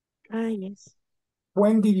 Yes.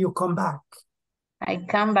 When did you come back? I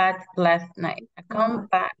come back last night. I come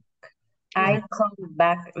back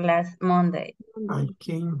last Monday. I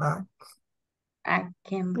came back. I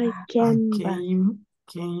came I back.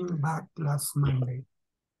 Came back last Monday.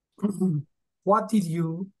 What did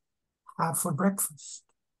you have for breakfast?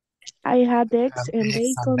 I had eggs and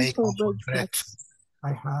bacon for breakfast.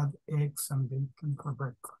 I had eggs and bacon for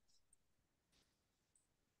breakfast.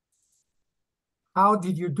 How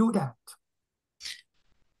did you do that?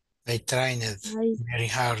 I trained very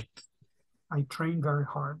hard. I trained very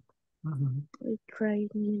hard. I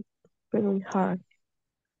trained very hard.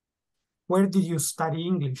 Where did you study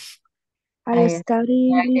English? I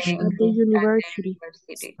studied English at the university.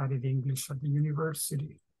 Studied English at the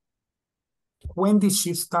university. When did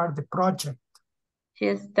she start the project?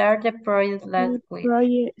 She started the project last week.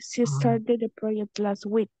 She started the project last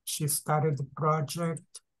week. She started the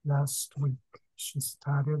project last week. She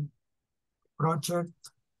started project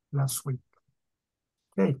last week.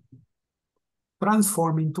 Okay.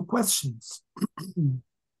 Transform into questions.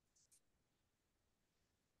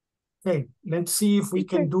 Okay, let's see if we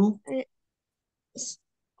can do.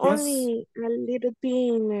 Only a little bit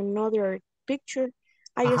in another picture.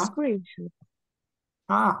 I screenshot.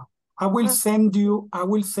 I will send you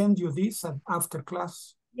this after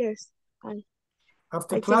class. Yes.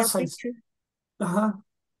 After class,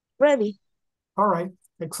 Ready. All right,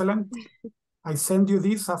 excellent. I send you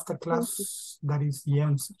this after class. That is the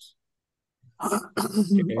answers.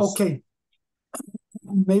 Okay.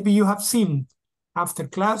 Maybe you have seen after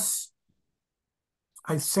class,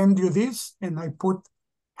 I send you this and I put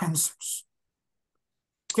answers.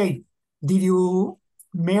 Okay.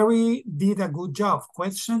 Mary did a good job?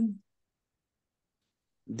 Question.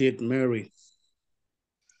 Did Mary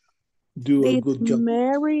do a good job?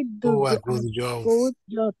 Mary do a good job?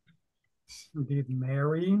 Did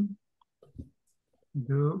Mary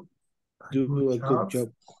do a good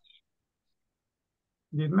job?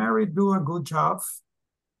 Did Mary do a good job?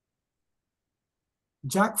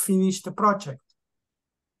 Jack finished the project.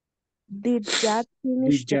 Did Jack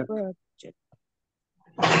finish the project?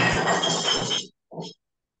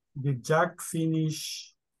 Did Jack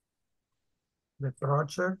finish the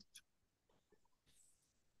project?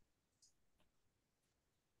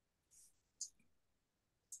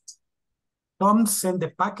 Tom sent the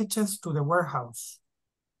packages to the warehouse.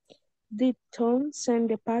 Did Tom send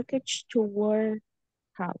the package to warehouse?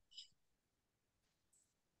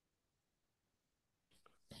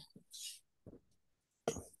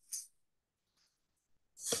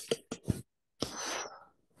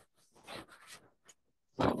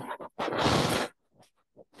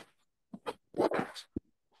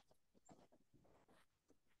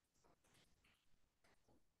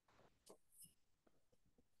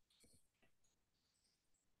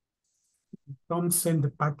 Tom sent the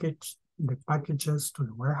packages to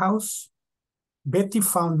the warehouse. Betty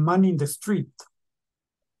found money in the street.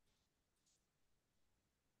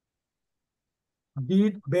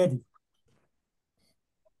 Did Betty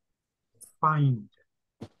find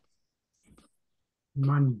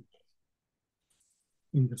money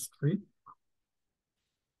in the street.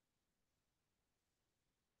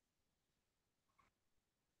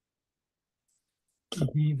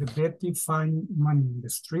 Did Betty find money in the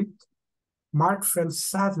street? Mark felt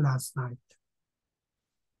sad last night.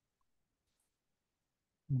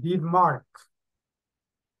 Did Mark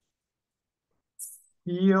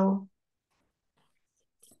feel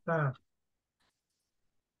sad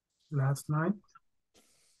last night?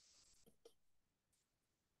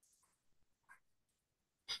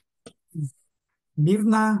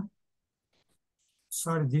 Mirna,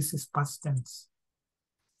 sorry, this is past tense.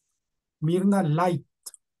 Mirna liked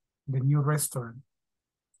the new restaurant.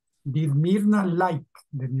 Did Mirna like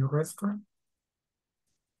the new restaurant?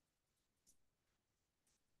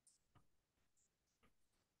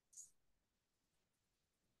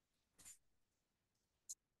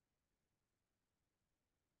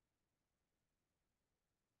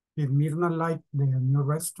 Did Mirna like the new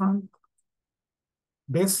restaurant?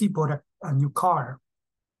 Bessie bought a new car.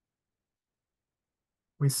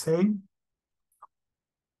 We say,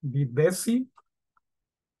 did Bessie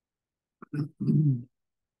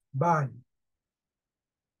buy a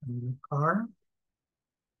new car?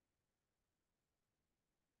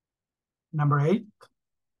 Number 8.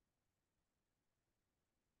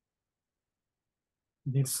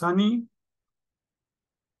 Did Sunny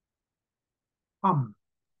come?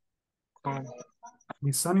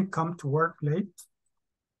 Did Sunny come to work late?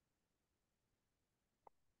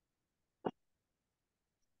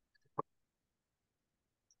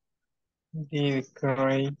 Did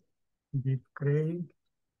Craig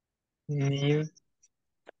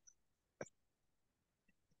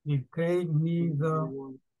need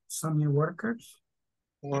some new workers?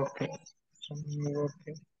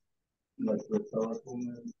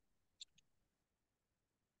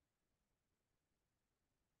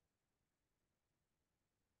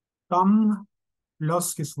 Tom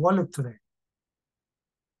lost his wallet today.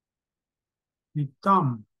 Did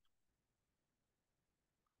Tom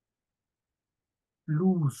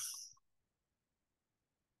lose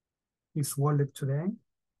his wallet today?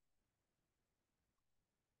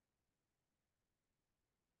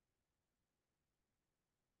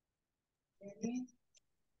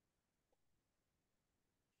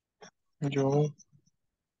 Joe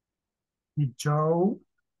Did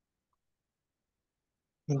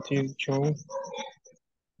Joe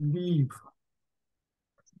leave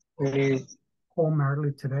home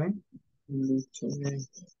early today?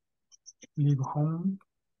 Leave home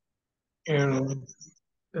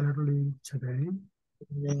early today?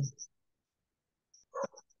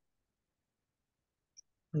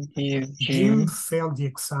 Did Jim failed the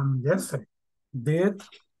exam yesterday. Did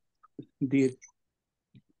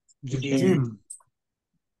Jim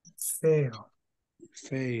fail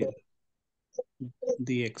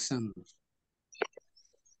the exam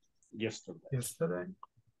yesterday?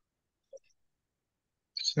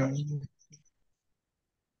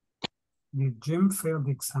 Did Jim fail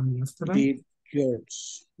the exam yesterday?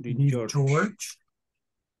 Did George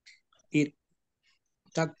eat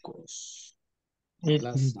tacos Did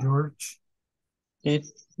George eat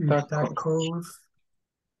tacos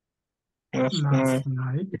last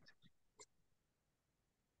night?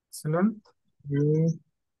 Excellent. Did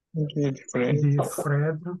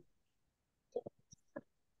Fred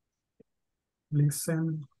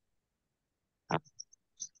listen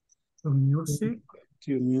to music?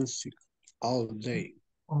 All day.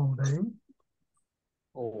 All day.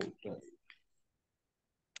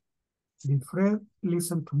 Did Fred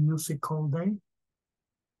listen to music all day?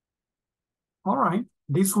 All right.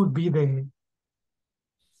 This would be the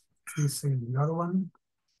other one.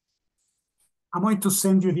 I'm going to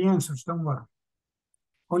send you the answers, don't worry.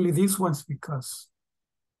 Only these ones because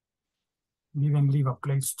we didn't leave a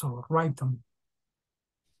place to write them.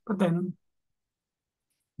 But then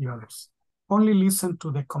the others. Only listen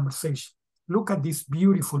to the conversation. Look at this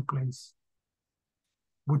beautiful place.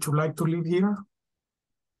 Would you like to live here?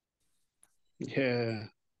 Yeah.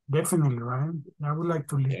 Definitely, right? I would like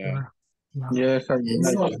to live here. Yeah. Yes, I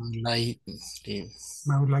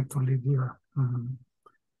would like to live here.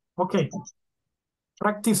 Okay.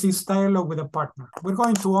 Practice this dialogue with a partner. We're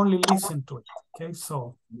going to only listen to it. Okay,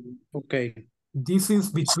 so. Okay. This is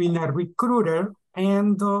between a recruiter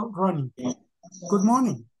and Ronnie. Good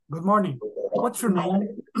morning. Good morning. What's your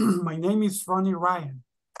name? My name is Ronnie Ryan.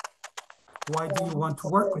 Why do you want to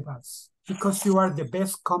work with us? Because you are the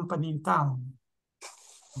best company in town.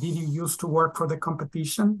 Did you used to work for the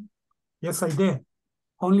competition? Yes, I did.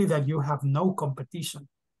 Only that you have no competition.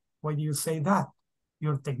 Why do you say that?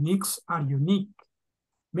 Your techniques are unique.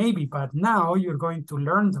 Maybe, but now you're going to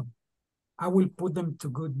learn them. I will put them to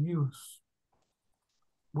good use.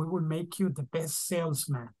 We will make you the best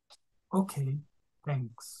salesman. Okay,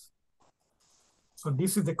 thanks. So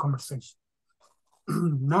this is the conversation.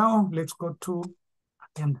 Now let's go to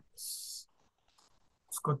attendance.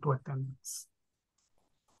 Let's go to attendance.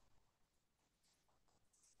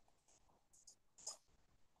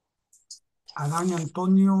 Adán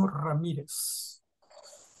Antonio Ramírez.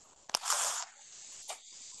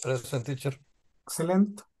 Present, teacher.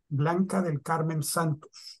 Excellent. Blanca del Carmen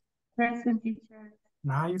Santos. Present, teacher.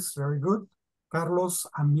 Nice, very good. Carlos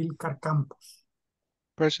Amílcar Campos.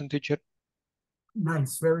 Present, teacher.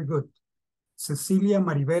 Nice, very good. Cecilia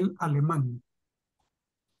Maribel Alemán.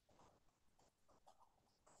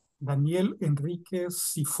 Daniel Enrique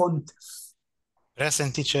Sifontes.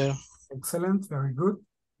 Present, teacher. Excellent, very good.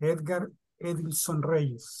 Edgar Edilson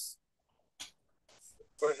Reyes.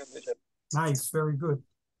 Present, teacher. Nice, very good.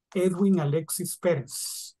 Edwin Alexis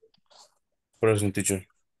Perez. Present, teacher.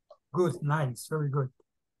 Good, nice, very good.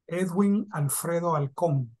 Edwin Alfredo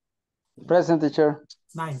Alcón. Present, teacher.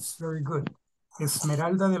 Nice, very good.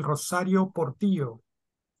 Esmeralda del Rosario Portillo.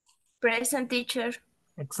 Present, teacher.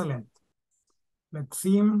 Excellent. Let's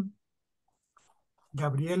see.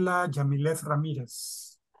 Gabriela Yamilet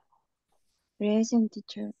Ramírez. Present,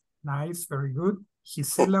 teacher. Nice, very good.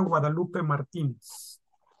 Gisela Guadalupe Martínez.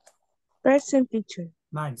 Present, teacher.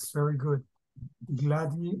 Nice, very good.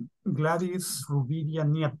 Gladys Rubiria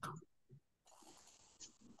Nieto.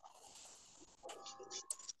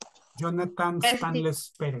 Jonathan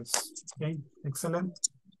Stanles Perez. Okay, excellent.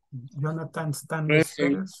 Jonathan Stanles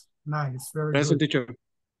Perez. Nice, very Present, good. teacher.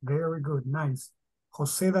 Very good, nice.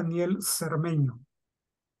 José Daniel Cermeño.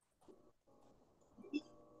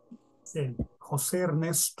 Okay. José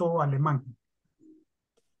Ernesto Alemán.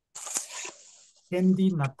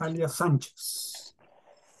 Kendi Natalia Sánchez.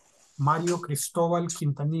 Mario Cristóbal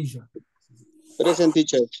Quintanilla. Present,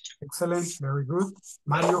 teacher. Excellent, very good.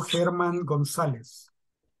 Mario Germán González.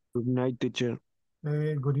 Good night, teacher.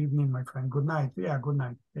 Good evening, my friend. Good night. Yeah, good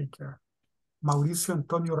night. Take care. Mauricio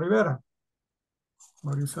Antonio Rivera.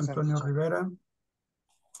 Mauricio Antonio Rivera.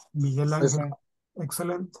 Miguel Ángel. Present.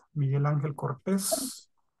 Excellent. Miguel Ángel Cortés.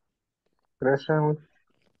 Present.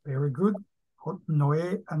 Very good.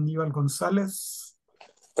 Noé Aníbal González.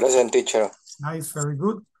 Present, teacher. Nice, very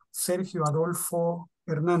good. Sergio Adolfo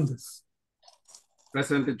Hernández.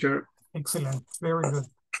 Present, teacher. Excellent, very good.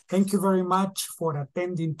 Thank you very much for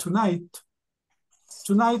attending tonight.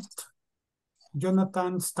 Tonight,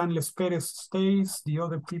 Jonathan Stanles Perez stays, the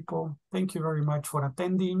other people. Thank you very much for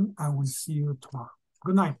attending. I will see you tomorrow.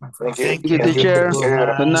 Good night, my friend. Thank you, teacher.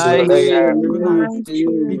 Good night. Good night.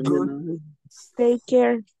 Be good. Take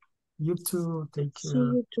care. You too. Take care. See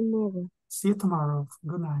you tomorrow. See you tomorrow.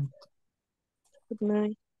 Good night. Good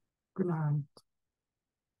night. Good night.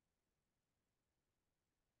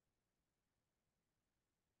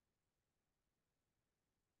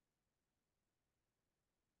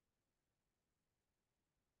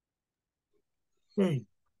 Hey.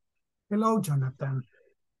 Hello, Jonathan.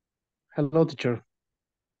 Hello, teacher.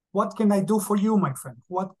 What can I do for you, my friend?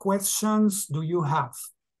 What questions do you have?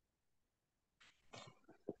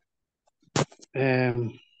 I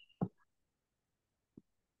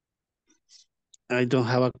don't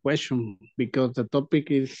have a question because the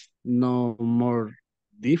topic is no more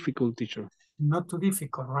difficult, teacher. Not too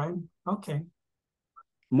difficult, right? Okay.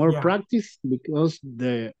 More Yeah. practice because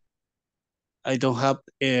I don't have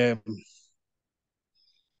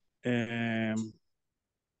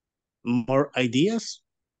more ideas.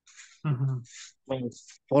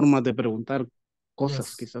 Formas de preguntar cosas,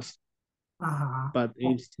 Yes. quizás. Uh-huh. But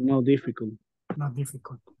it's not difficult. Not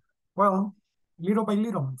difficult. Well, little by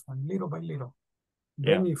little, my friend, little by little.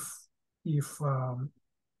 Then if you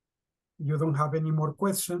don't have any more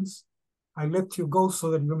questions, I let you go so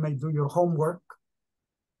that you may do your homework.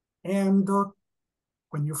 And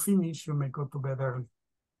when you finish, you may go to bed early.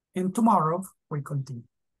 And tomorrow we continue.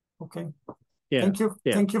 Okay. Yeah. Thank you.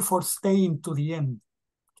 Yeah. Thank you for staying to the end.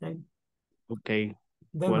 Okay. Okay.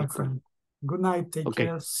 Then, my Welcome. friend, good night. Take Okay.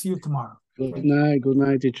 care. See you tomorrow. Good Okay? night. Good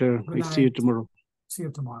night, teacher. Good I see you night. tomorrow. See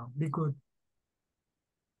you tomorrow. Be good.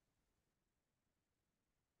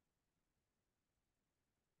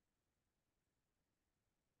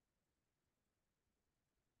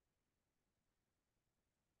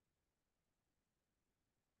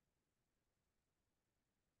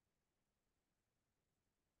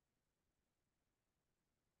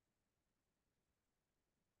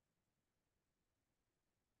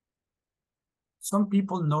 Some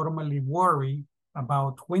people normally worry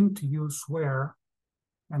about when to use where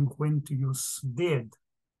and when to use did.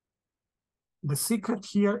 The secret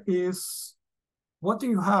here is, what do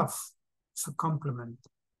you have It's a complement.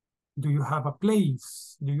 Do you have a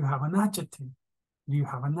place? Do you have an adjective? Do you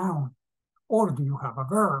have a noun? Or do you have a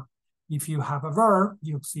verb? If you have a verb,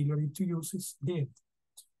 the auxiliary to use is did.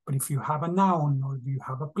 But if you have a noun, or do you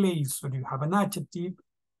have a place, or do you have an adjective,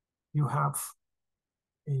 you have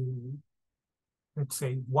a, let's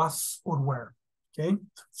say, was or were, okay?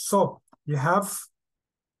 So you have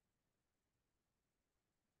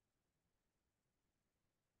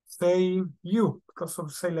say you, because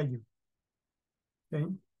of say like you, okay?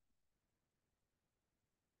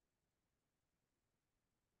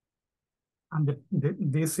 And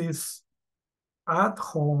this is at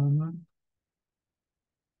home,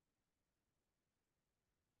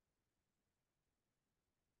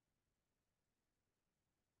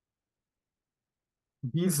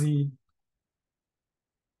 busy,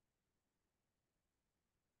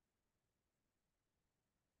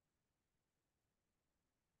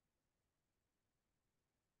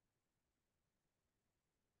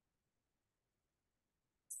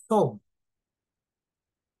 so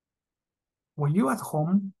were you at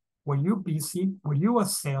home? Were you busy? Were you a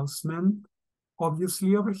salesman?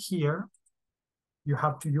 Obviously over here, you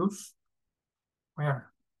have to use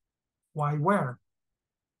where. Why where?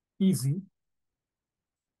 Easy.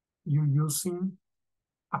 You're using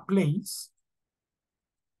a place.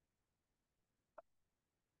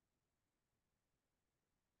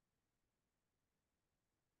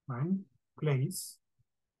 Right? Place.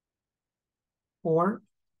 Or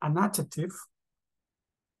an adjective.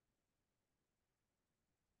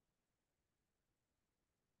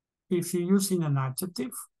 If you're using an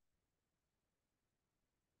adjective,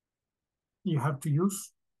 you have to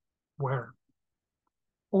use where.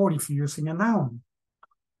 Or if you're using a noun.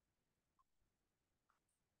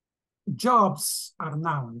 Jobs are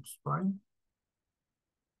nouns, right?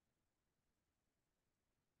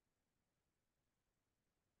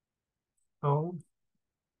 So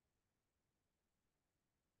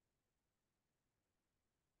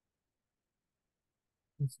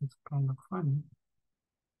this is kind of funny.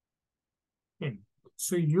 Okay,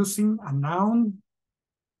 so using a noun,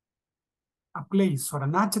 a place, or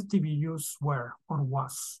an adjective, you use where or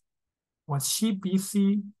was. Was she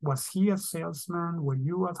busy? Was he a salesman? Were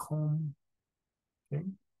you at home? Okay.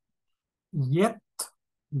 Yet,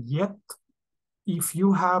 if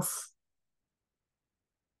you have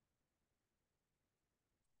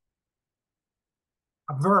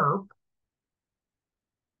a verb,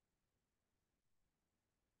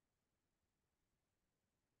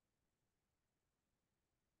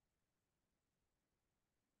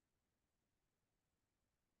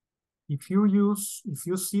 if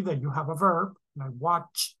you see that you have a verb, like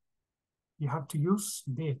watch, you have to use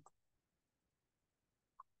did.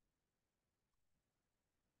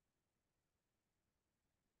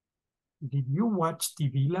 Did you watch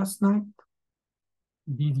TV last night?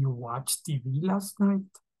 Did you watch TV last night?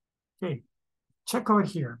 Okay, check over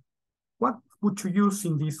here. What would you use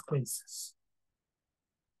in these cases?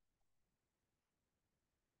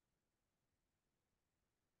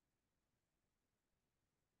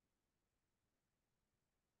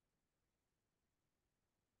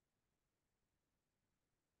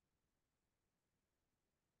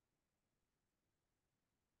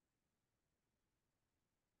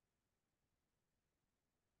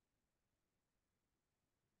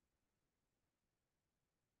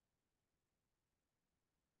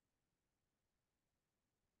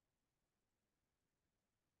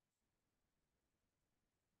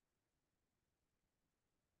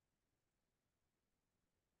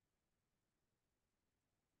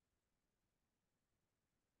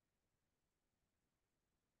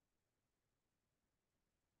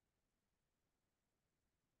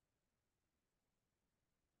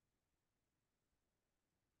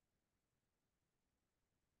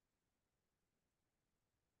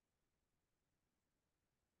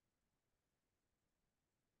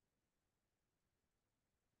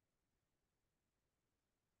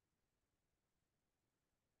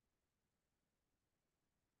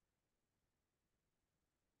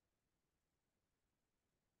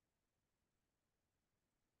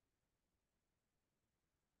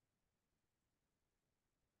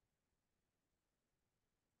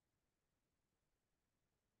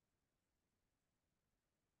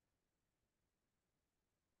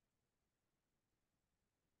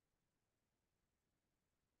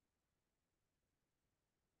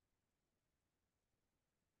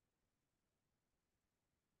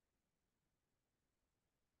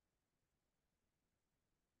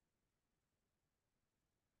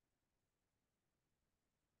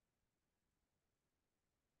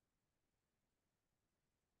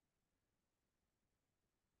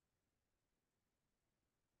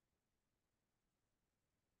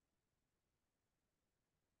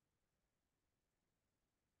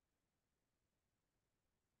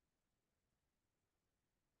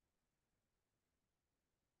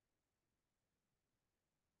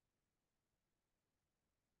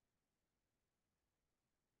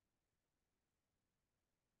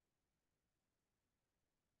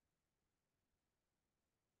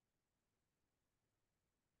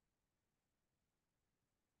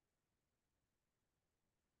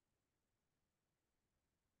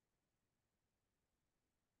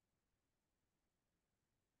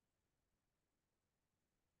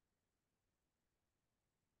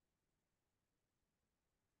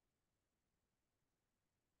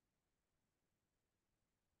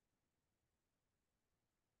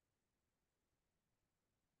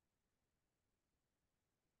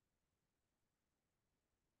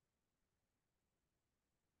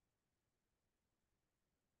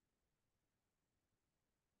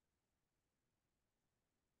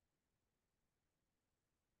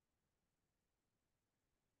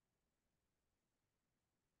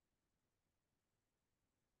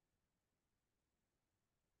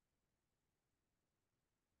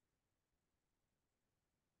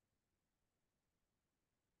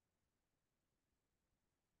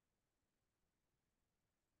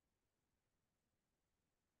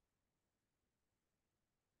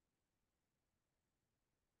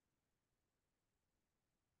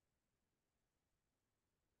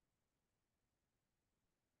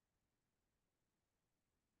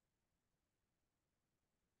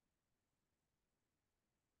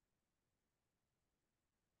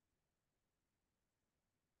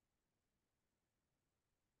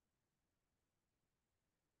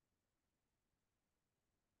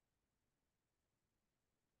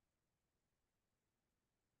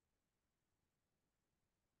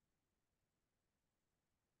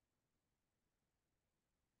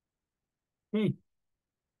 Okay.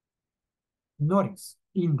 Notice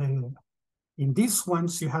in these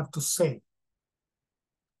ones you have to say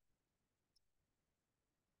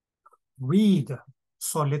read.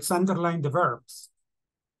 So let's underline the verbs.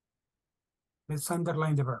 Let's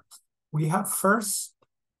underline the verbs. We have first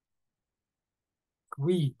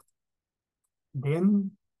read,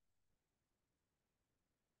 then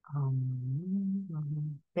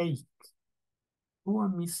take. Oh,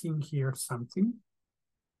 I'm missing here something.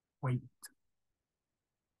 Wait.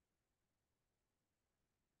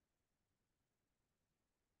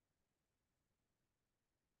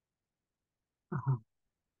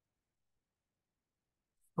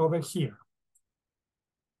 Over here.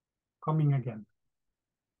 Coming again.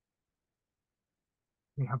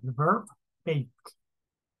 We have the verb take.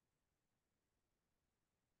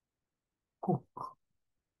 Cook.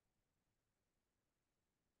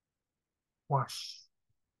 Wash.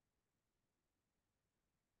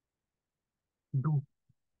 Do.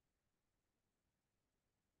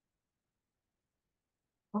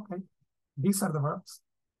 Okay. These are the verbs.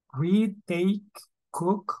 Read, take,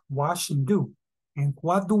 cook, wash, and do. And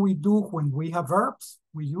what do we do when we have verbs?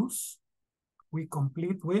 We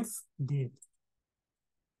complete with did.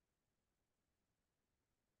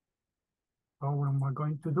 So what am I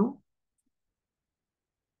going to do?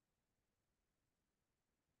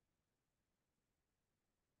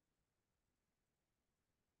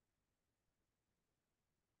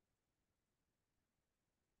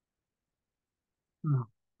 No,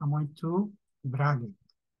 I'm going to drag it.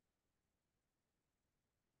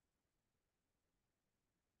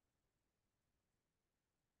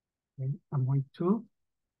 Okay, I'm going to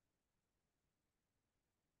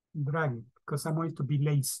drag it because I'm going to be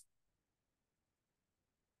lazy.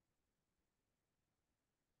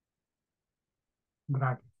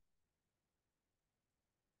 Drag it.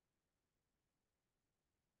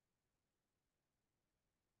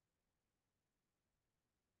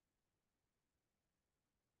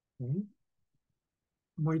 Okay.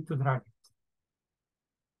 I'm going to drag it.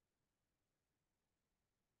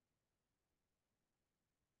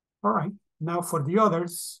 All right, now for the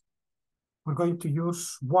others, we're going to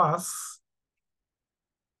use was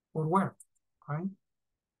or were, right?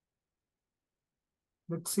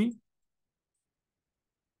 Let's see.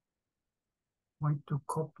 I'm going to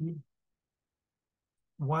copy.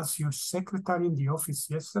 Was your secretary in the office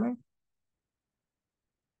yesterday?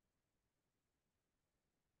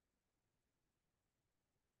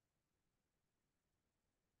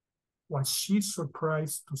 Was she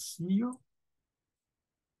surprised to see you?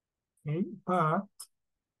 Okay, but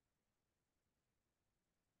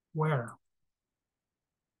where?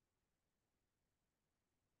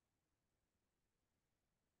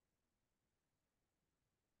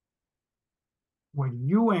 Were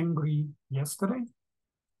you angry yesterday?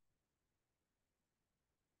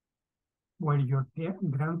 Were your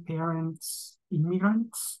grandparents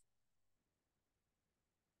immigrants?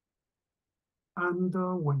 And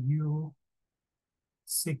were you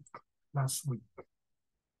sick last week?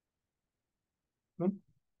 Okay.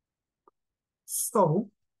 So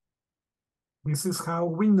this is how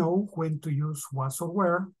we know when to use was or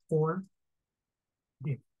were or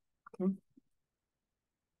did. Okay.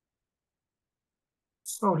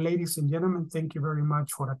 So ladies and gentlemen, thank you very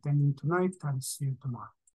much for attending tonight and see you tomorrow.